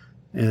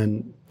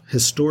 And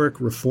historic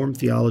Reformed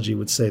theology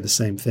would say the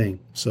same thing.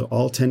 So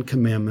all 10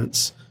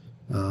 commandments,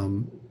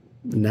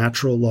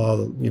 natural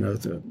law,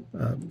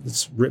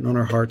 it's written on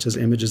our hearts as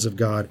images of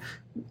God.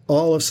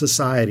 All of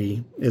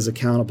society is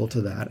accountable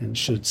to that and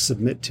should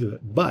submit to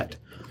it. But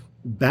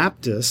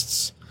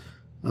Baptists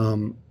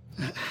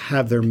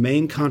have their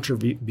main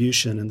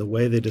contribution in the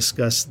way they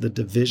discuss the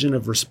division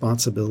of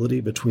responsibility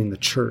between the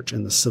church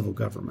and the civil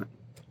government.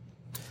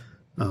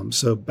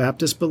 So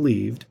Baptists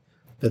believed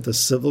that the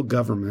civil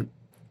government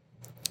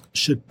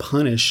should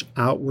punish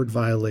outward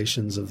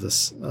violations of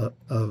this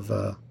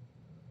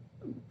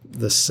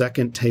the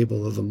second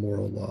table of the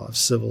moral law, of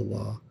civil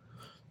law.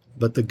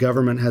 But the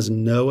government has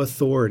no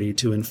authority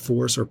to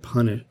enforce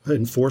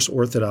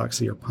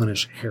orthodoxy or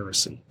punish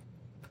heresy.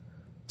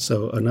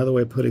 So another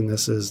way of putting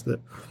this is that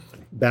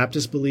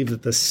Baptists believe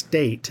that the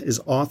state is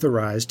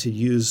authorized to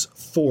use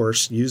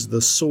force, use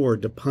the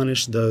sword to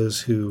punish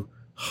those who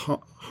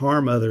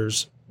harm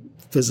others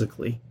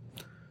physically,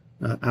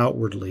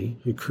 outwardly,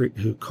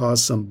 who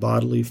cause some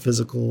bodily,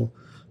 physical,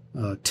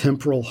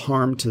 temporal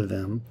harm to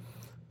them.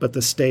 But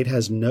the state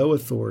has no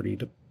authority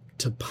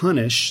to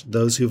punish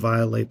those who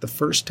violate the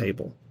first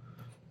table.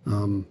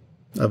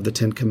 of the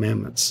Ten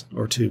Commandments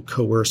or to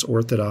coerce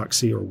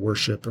orthodoxy or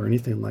worship or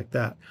anything like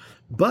that.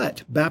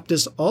 But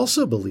Baptists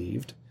also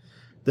believed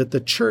that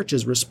the church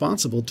is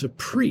responsible to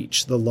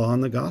preach the law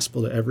and the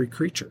gospel to every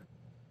creature.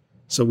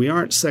 So we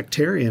aren't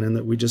sectarian in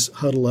that we just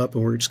huddle up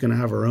and we're just going to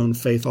have our own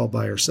faith all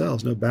by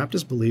ourselves. No,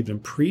 Baptists believed in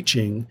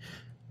preaching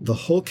the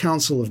whole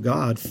counsel of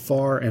God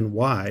far and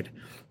wide.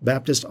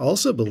 Baptists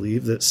also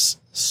believe that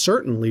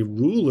certainly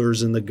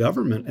rulers in the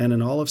government and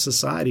in all of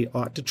society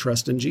ought to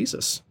trust in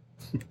Jesus.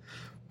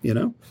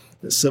 That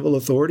civil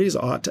authorities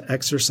ought to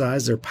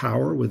exercise their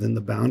power within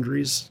the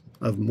boundaries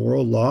of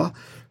moral law,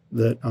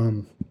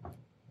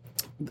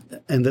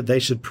 and that they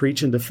should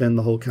preach and defend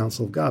the whole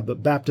counsel of God.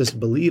 But Baptists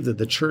believe that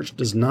the church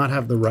does not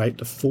have the right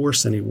to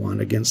force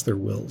anyone against their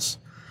wills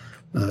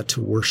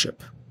to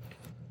worship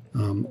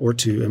or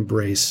to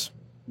embrace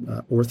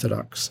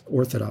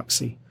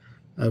orthodoxy.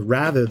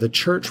 Rather, the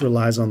church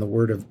relies on the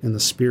word and the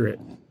Spirit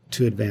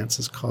to advance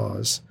its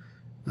cause,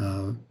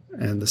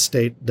 and the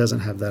state doesn't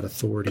have that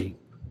authority.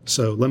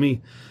 So let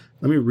me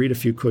read a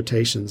few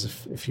quotations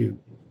if you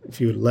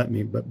would let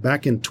me. But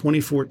back in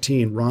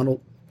 2014,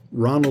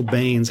 Ronald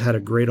Baines had a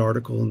great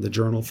article in the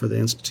Journal for the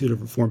Institute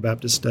of Reformed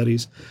Baptist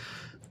Studies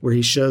where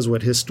he shows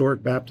what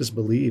historic Baptists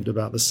believed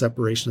about the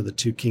separation of the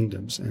two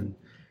kingdoms. And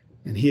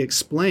he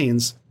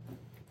explains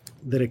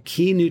that a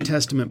key New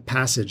Testament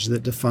passage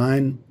that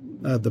defined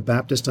the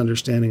Baptist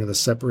understanding of the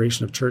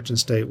separation of church and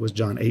state was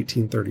John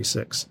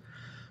 18:36,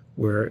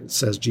 where it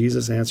says,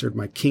 Jesus answered,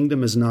 "My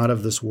kingdom is not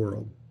of this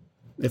world.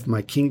 If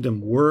my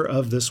kingdom were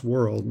of this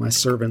world, my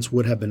servants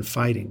would have been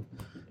fighting,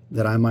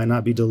 that I might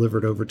not be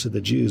delivered over to the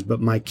Jews.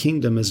 But my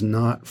kingdom is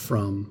not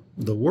from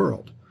the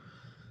world."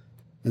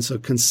 And so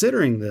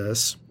considering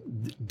this,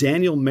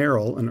 Daniel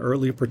Merrill, an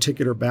early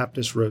particular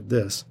Baptist, wrote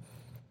this: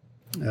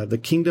 "The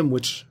kingdom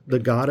which the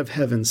God of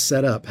heaven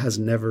set up has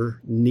never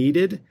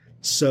needed,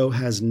 so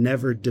has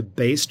never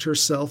debased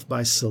herself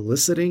by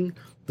soliciting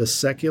the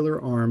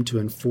secular arm to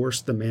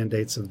enforce the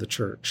mandates of the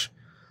church.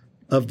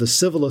 Of the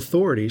civil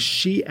authority,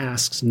 she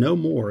asks no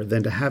more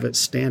than to have it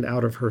stand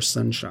out of her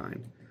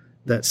sunshine,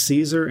 that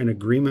Caesar, in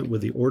agreement with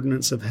the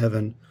ordinance of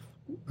heaven,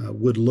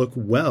 would look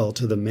well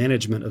to the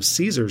management of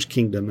Caesar's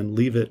kingdom and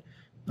leave it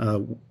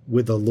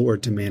with the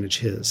Lord to manage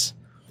his."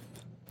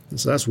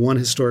 And so that's one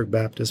historic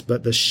Baptist.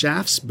 But the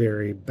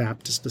Shaftesbury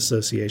Baptist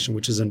Association,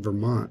 which is in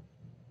Vermont,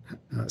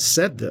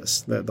 said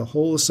this, that the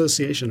whole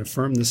association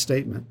affirmed this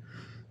statement: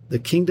 "The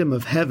kingdom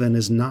of heaven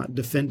is not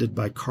defended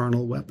by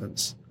carnal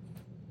weapons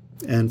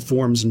and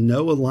forms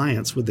no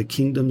alliance with the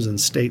kingdoms and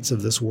states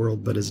of this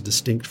world, but is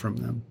distinct from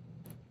them."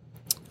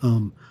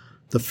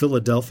 The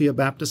Philadelphia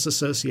Baptist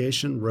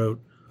Association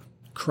wrote,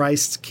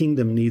 "Christ's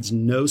kingdom needs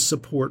no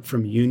support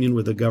from union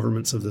with the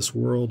governments of this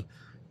world,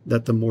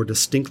 that the more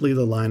distinctly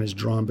the line is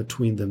drawn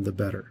between them, the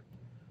better."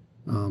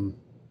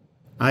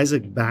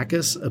 Isaac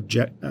Backus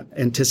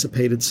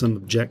anticipated some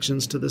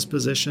objections to this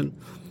position.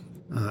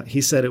 He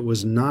said it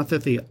was not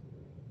that the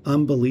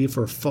unbelief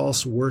or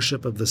false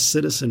worship of the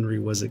citizenry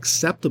was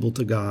acceptable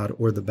to God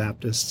or the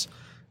Baptists.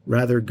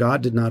 Rather,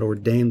 God did not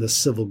ordain the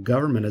civil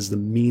government as the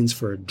means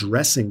for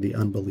addressing the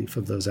unbelief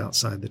of those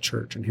outside the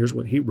church. And here's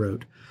what he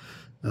wrote: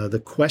 "The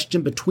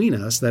question between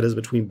us, that is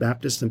between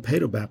Baptists and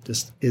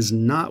Paedo-Baptists, is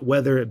not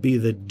whether it be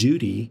the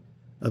duty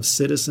of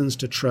citizens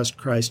to trust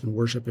Christ and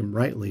worship him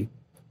rightly,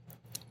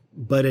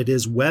 but it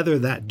is whether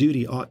that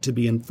duty ought to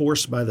be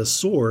enforced by the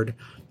sword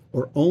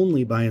or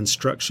only by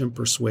instruction,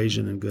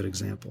 persuasion, and good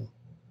example."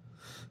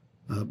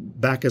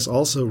 Backus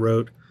also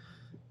wrote,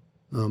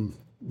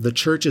 "The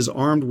church is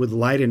armed with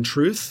light and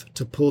truth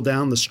to pull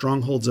down the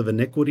strongholds of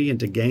iniquity and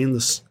to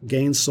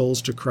gain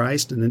souls to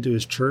Christ and into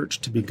his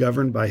church, to be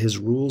governed by his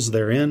rules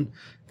therein,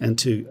 and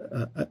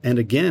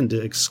again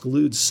to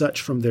exclude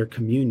such from their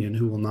communion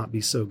who will not be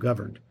so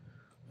governed.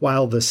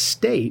 While the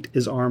state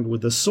is armed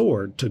with the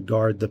sword to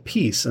guard the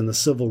peace and the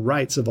civil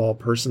rights of all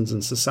persons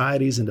and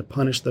societies and to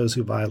punish those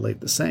who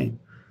violate the same.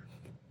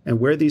 And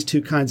where these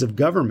two kinds of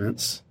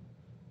government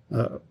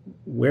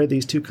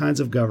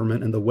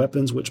and the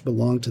weapons which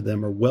belong to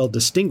them are well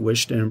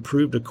distinguished and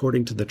improved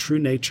according to the true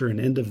nature and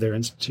end of their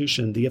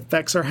institution, the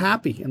effects are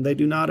happy, and they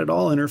do not at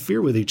all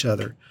interfere with each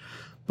other.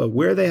 But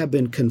where they have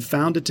been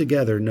confounded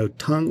together, no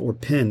tongue or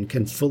pen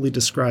can fully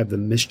describe the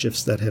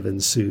mischiefs that have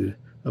ensued,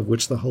 of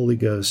which the Holy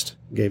Ghost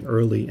gave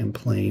early and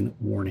plain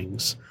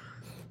warnings."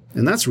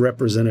 And that's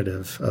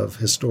representative of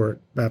historic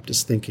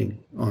Baptist thinking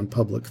on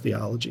public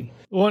theology.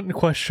 One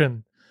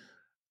question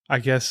I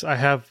guess I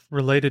have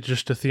related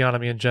just to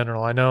theonomy in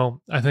general.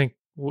 I think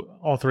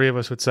all three of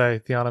us would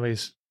say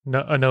theonomy's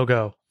a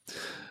no-go.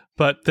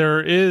 But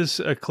there is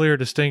a clear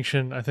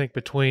distinction, I think,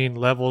 between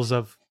levels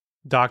of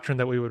doctrine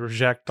that we would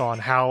reject on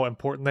how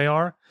important they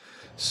are.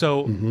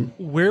 So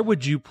where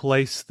would you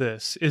place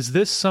this? Is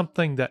this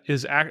something that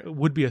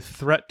would be a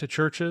threat to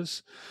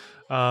churches?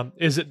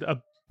 Is it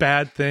a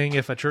bad thing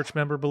if a church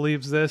member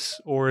believes this?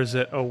 Or is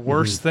it a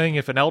worse thing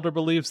if an elder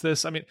believes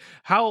this? I mean,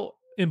 how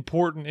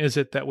important is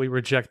it that we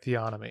reject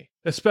theonomy,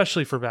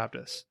 especially for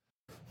Baptists?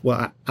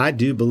 Well, I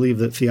do believe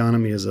that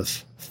theonomy is a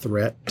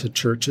threat to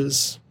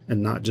churches,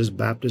 and not just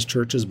Baptist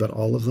churches, but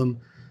all of them.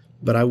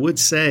 But I would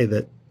say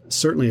that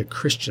certainly a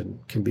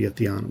Christian can be a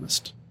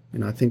theonomist.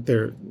 I think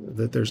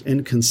that there's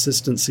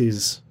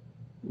inconsistencies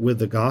with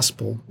the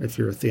gospel if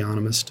you're a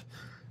theonomist,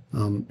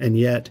 and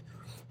yet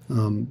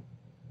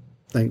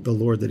thank the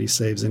Lord that He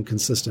saves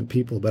inconsistent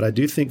people. But I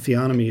do think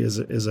theonomy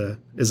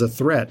is a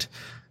threat,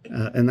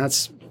 and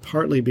that's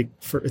partly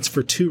it's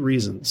for two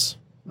reasons.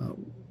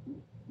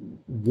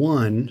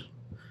 One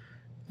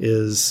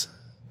is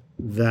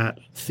that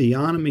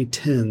theonomy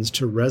tends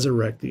to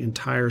resurrect the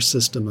entire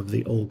system of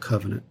the Old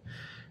Covenant.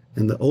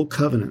 And the Old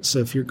Covenant, so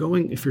if you're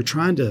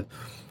trying to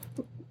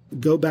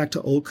go back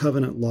to Old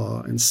Covenant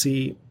law and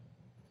see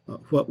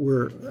what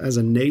we're as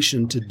a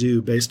nation to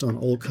do based on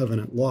Old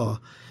Covenant law,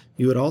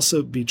 you would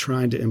also be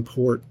trying to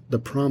import the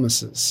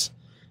promises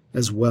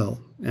as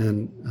well.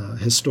 And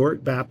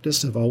historic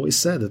Baptists have always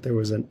said that there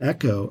was an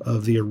echo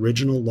of the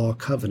original law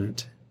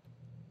covenant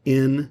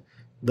in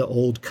the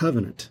Old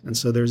Covenant. And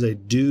so there's a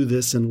do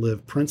this and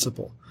live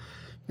principle.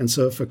 And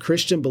so if a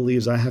Christian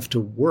believes I have to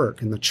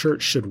work, and the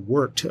church should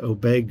work to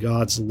obey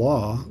God's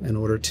law in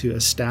order to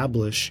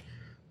establish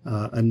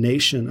a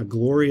nation, a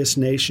glorious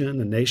nation,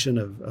 a nation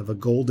of a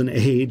golden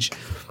age,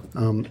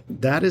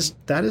 that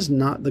is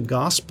not the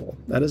gospel.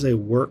 That is a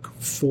work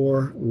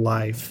for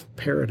life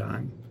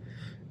paradigm.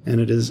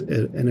 And it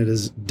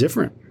is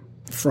different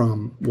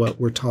from what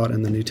we're taught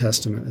in the New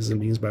Testament as the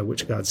means by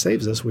which God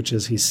saves us, which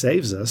is He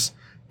saves us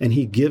and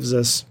He gives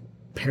us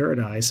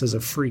paradise as a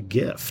free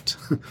gift.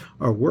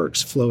 Our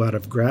works flow out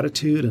of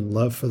gratitude and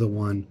love for the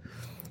one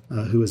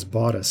who has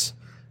bought us.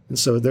 And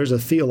so there's a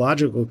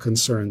theological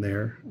concern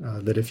there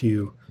that if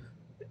you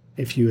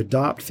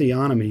adopt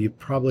theonomy, you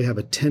probably have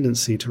a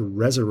tendency to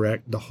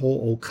resurrect the whole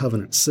Old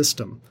Covenant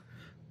system,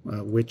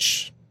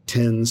 which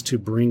tends to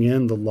bring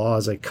in the law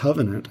as a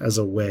covenant as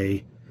a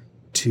way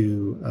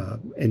to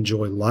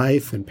enjoy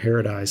life and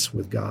paradise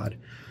with God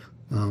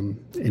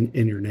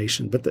in your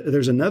nation. But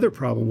there's another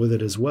problem with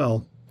it as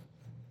well,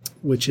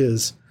 which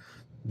is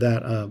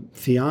that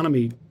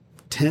theonomy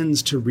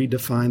tends to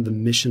redefine the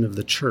mission of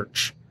the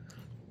church.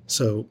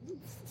 So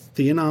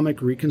theonomic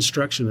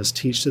reconstructionists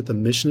teach that the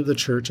mission of the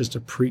church is to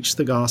preach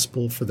the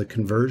gospel for the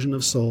conversion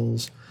of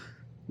souls,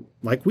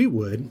 like we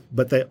would,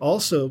 but they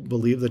also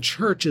believe the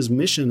church's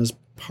mission is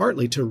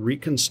partly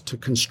to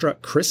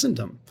construct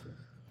Christendom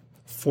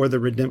for the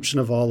redemption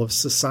of all of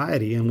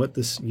society. And what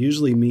this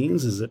usually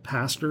means is that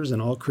pastors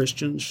and all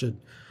Christians should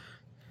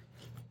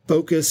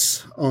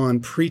focus on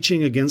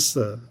preaching against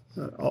the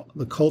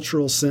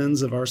cultural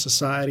sins of our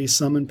society,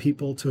 summon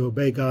people to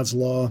obey God's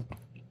law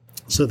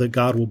so that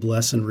God will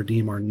bless and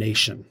redeem our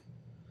nation.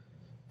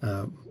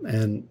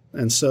 And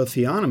so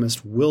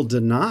theonomists will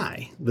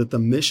deny that the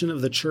mission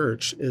of the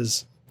church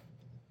is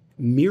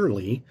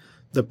merely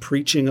the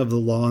preaching of the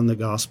law and the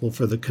gospel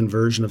for the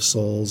conversion of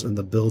souls and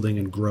the building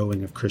and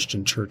growing of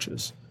Christian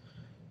churches.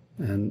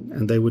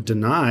 And they would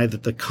deny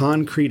that the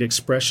concrete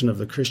expression of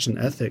the Christian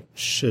ethic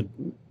should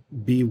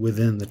be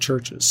within the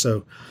churches.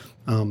 So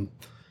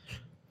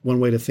one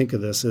way to think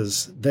of this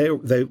is they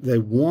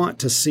want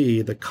to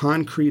see the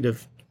concrete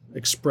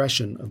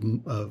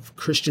expression of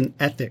Christian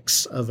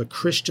ethics, of a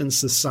Christian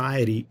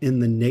society in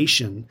the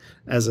nation,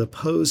 as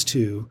opposed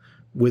to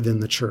within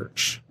the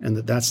church, and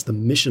that's the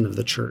mission of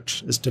the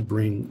church, is to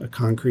bring a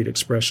concrete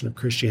expression of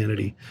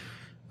Christianity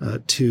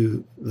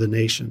to the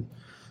nation.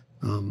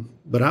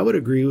 But I would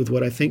agree with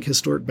what I think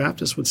historic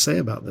Baptists would say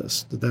about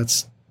this,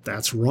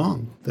 that's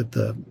wrong, that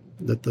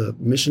the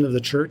mission of the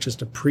church is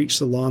to preach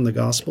the law and the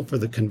gospel for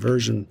the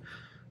conversion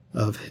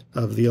of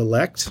the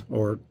elect,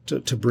 or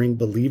to bring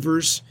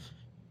believers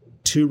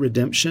to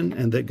redemption,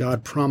 and that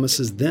God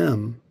promises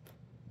them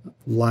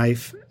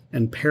life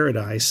and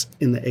paradise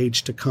in the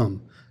age to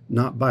come,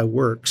 not by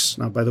works,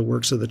 not by the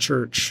works of the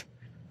church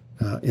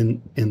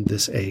in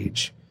this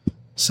age.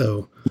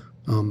 So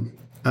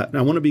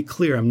I want to be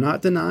clear. I'm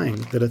not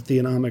denying that a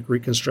theonomic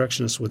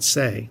reconstructionist would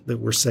say that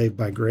we're saved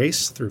by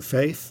grace through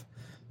faith.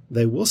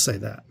 They will say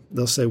that.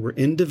 They'll say we're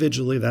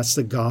individually, that's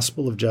the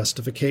gospel of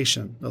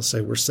justification. They'll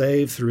say we're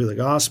saved through the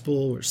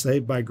gospel, we're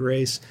saved by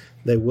grace.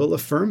 They will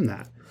affirm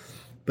that.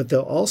 But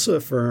they'll also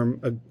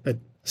affirm,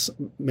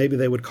 maybe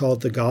they would call it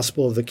the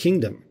gospel of the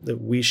kingdom,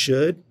 that we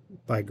should,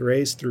 by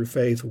grace through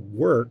faith,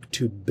 work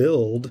to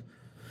build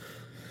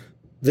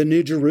the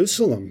New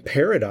Jerusalem,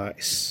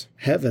 paradise,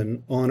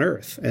 heaven on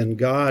earth. And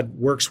God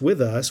works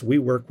with us. We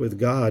work with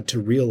God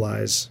to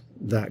realize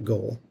that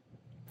goal.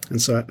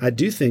 And so I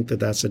do think that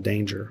that's a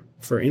danger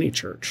for any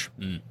church.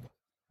 Mm.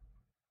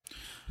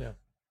 Yeah.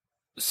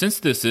 Since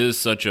this is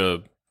such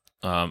a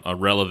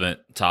relevant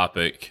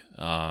topic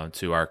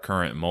to our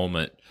current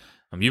moment,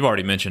 you've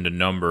already mentioned a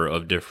number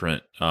of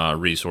different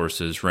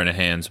resources,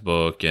 Renahan's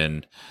book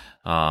and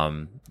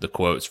the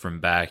quotes from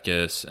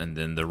Bacchus, and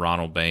then the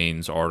Ronald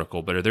Baines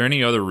article. But are there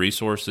any other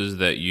resources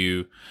that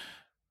you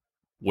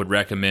would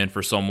recommend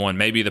for someone,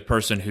 maybe the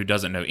person who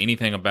doesn't know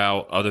anything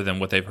about, other than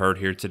what they've heard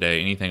here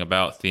today, anything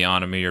about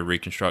theonomy or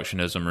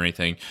Reconstructionism or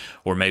anything,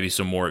 or maybe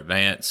some more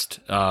advanced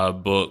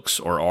books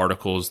or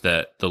articles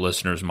that the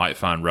listeners might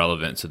find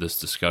relevant to this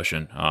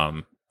discussion?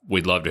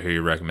 we'd love to hear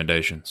your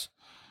recommendations.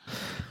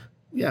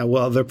 Yeah,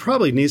 well, there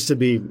probably needs to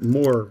be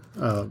more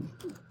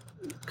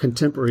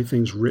contemporary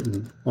things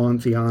written on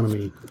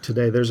theonomy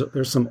today.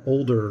 There's some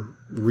older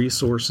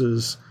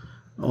resources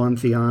on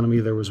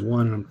theonomy. There was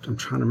one, and I'm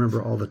trying to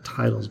remember all the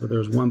titles, but there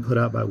was one put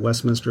out by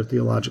Westminster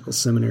Theological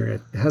Seminary.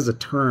 It has a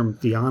term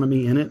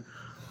theonomy in it,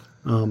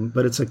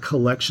 but it's a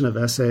collection of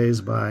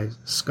essays by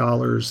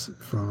scholars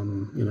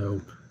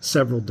from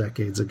several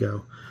decades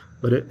ago.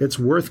 But it's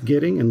worth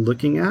getting and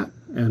looking at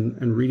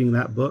and reading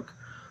that book.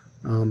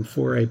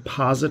 For a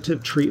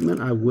positive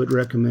treatment, I would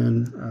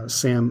recommend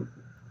Sam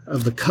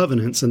of the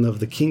Covenants and of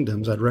the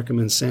Kingdoms. I'd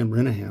recommend Sam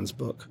Renahan's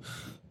book,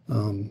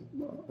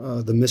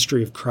 The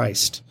Mystery of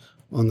Christ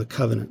on the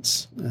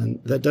Covenants.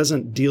 And that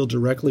doesn't deal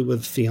directly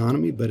with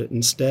theonomy, but it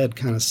instead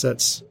kind of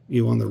sets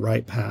you on the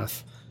right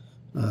path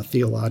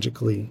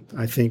theologically.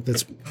 I think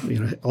that's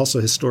also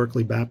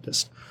historically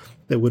Baptist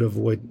that would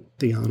avoid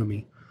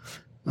theonomy.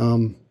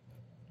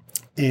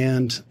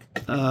 And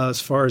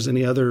as far as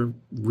any other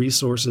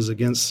resources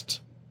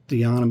against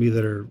theonomy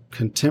that are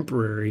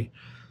contemporary,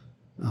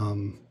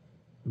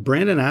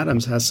 Brandon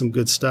Adams has some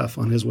good stuff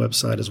on his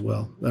website as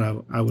well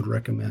that I would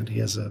recommend. He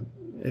has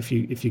if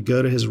you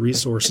go to his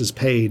resources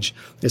page,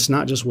 it's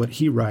not just what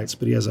he writes,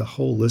 but he has a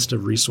whole list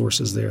of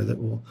resources there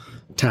that will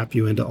tap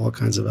you into all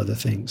kinds of other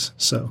things.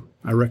 So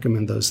I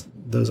recommend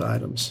those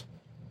items.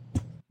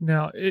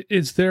 Now,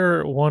 is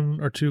there one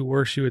or two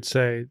works you would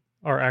say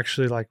are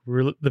actually like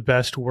really the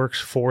best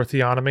works for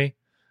theonomy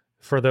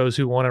for those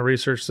who want to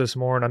research this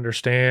more and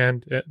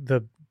understand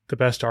the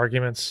best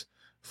arguments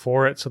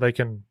for it so they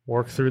can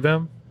work through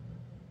them?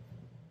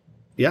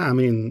 Yeah, I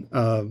mean,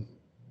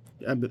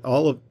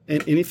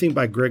 anything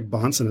by Greg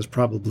Bahnsen is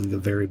probably the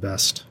very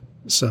best.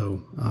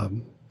 So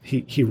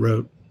he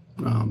wrote,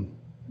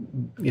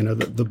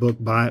 the book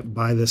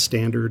by the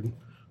standard,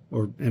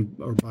 or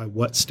by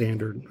what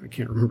standard? I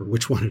can't remember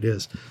which one it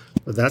is,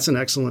 but that's an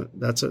excellent.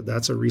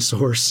 That's a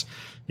resource.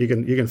 You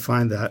can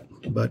find that.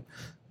 But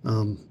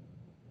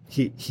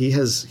he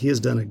has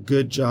done a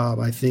good job,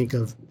 I think,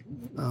 of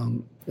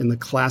in the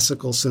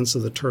classical sense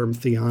of the term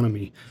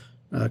theonomy,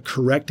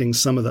 correcting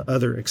some of the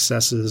other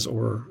excesses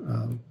or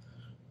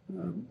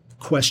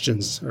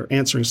questions, or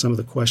answering some of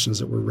the questions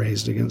that were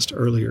raised against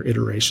earlier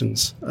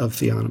iterations of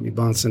theonomy.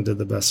 Bahnsen did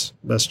the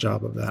best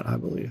job of that, I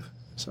believe.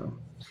 So.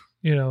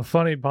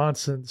 Funny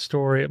Bahnsen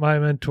story. My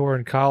mentor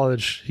in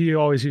college, he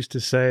always used to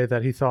say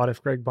that he thought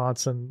if Greg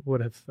Bahnsen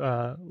would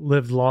have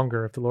lived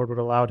longer, if the Lord would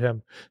have allowed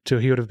him to,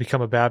 he would have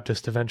become a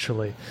Baptist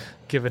eventually,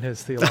 given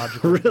his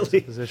theological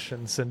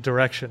positions and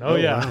direction. Oh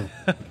yeah.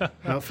 Wow.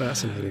 How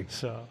fascinating.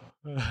 So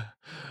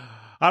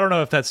I don't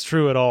know if that's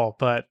true at all,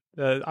 but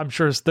I'm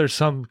sure there's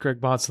some Greg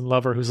Bahnsen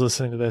lover who's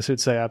listening to this who'd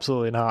say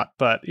absolutely not,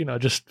 but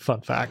just fun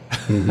fact.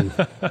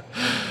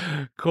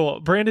 Mm-hmm.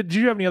 Cool. Brandon,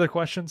 do you have any other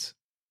questions?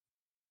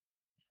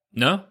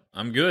 No,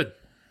 I'm good.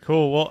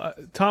 Cool. Well,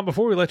 Tom,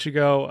 before we let you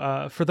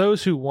go, for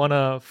those who want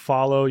to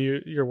follow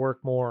your work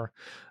more,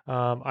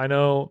 I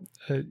know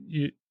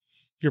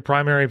your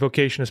primary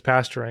vocation is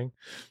pastoring,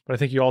 but I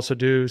think you also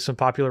do some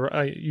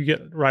popular,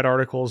 you write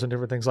articles and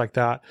different things like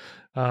that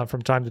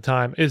from time to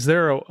time. Is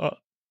there a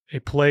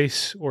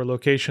place or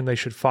location they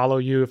should follow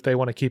you if they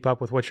want to keep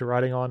up with what you're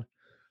writing on?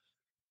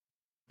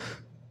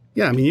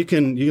 Yeah, I mean, you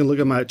can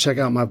check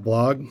out my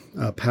blog,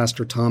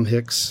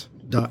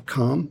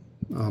 pastortomhicks.com.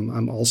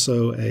 I'm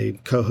also a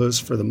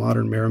co-host for the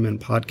Modern Merriman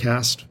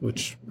podcast,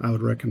 which I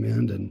would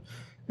recommend.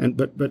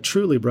 But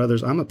truly,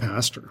 brothers, I'm a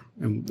pastor,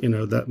 and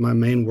that my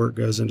main work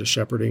goes into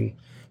shepherding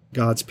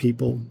God's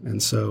people.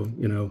 And so,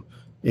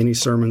 any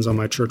sermons on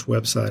my church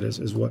website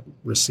is what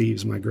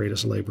receives my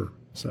greatest labor.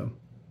 So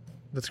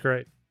that's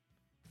great.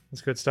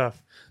 That's good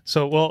stuff.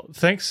 So, well,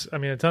 thanks.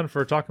 a ton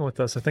for talking with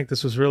us. I think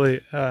this was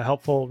really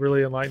helpful,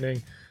 really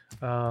enlightening.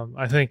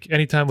 I think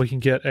anytime we can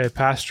get a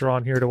pastor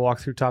on here to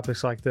walk through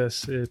topics like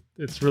this,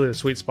 it's really a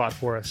sweet spot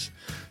for us.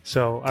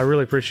 So I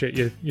really appreciate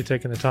you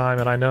taking the time,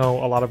 and I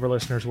know a lot of our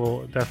listeners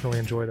will definitely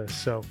enjoy this.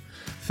 So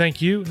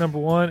thank you, number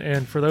one.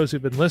 And for those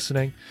who've been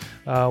listening,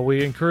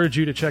 we encourage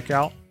you to check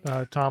out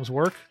Tom's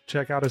work,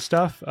 check out his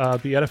stuff,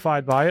 be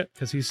edified by it,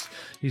 because he's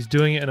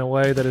doing it in a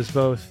way that is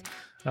both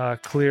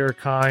clear,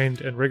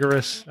 kind, and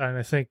rigorous, and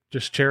I think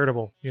just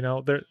charitable.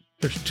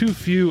 There's too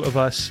few of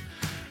us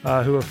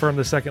who affirm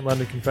the Second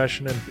London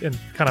Confession in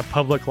kind of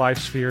public life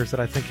spheres that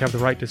I think have the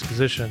right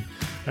disposition.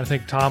 And I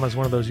think Tom is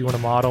one of those you want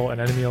to model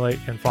and emulate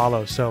and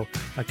follow. So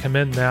I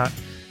commend that.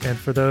 And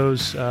for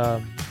those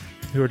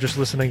who are just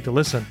listening to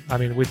listen,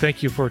 we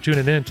thank you for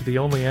tuning in to the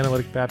only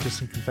analytic Baptist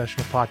and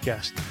confessional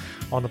podcast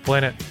on the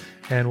planet.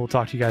 And we'll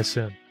talk to you guys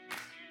soon.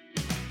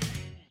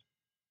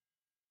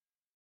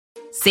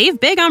 Save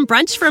big on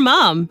brunch for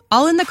mom,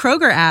 all in the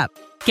Kroger app.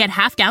 Get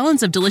half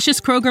gallons of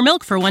delicious Kroger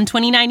milk for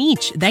 $1.29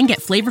 each. Then get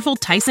flavorful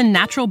Tyson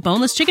natural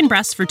boneless chicken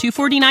breasts for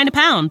 $2.49 a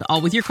pound,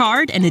 all with your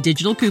card and a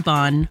digital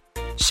coupon.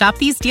 Shop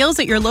these deals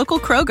at your local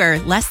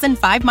Kroger, less than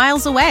 5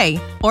 miles away.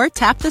 Or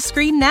tap the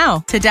screen now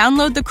to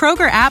download the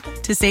Kroger app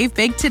to save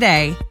big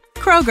today.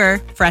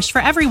 Kroger, fresh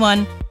for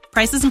everyone.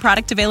 Prices and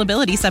product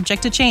availability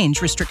subject to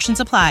change. Restrictions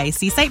apply.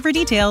 See site for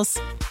details.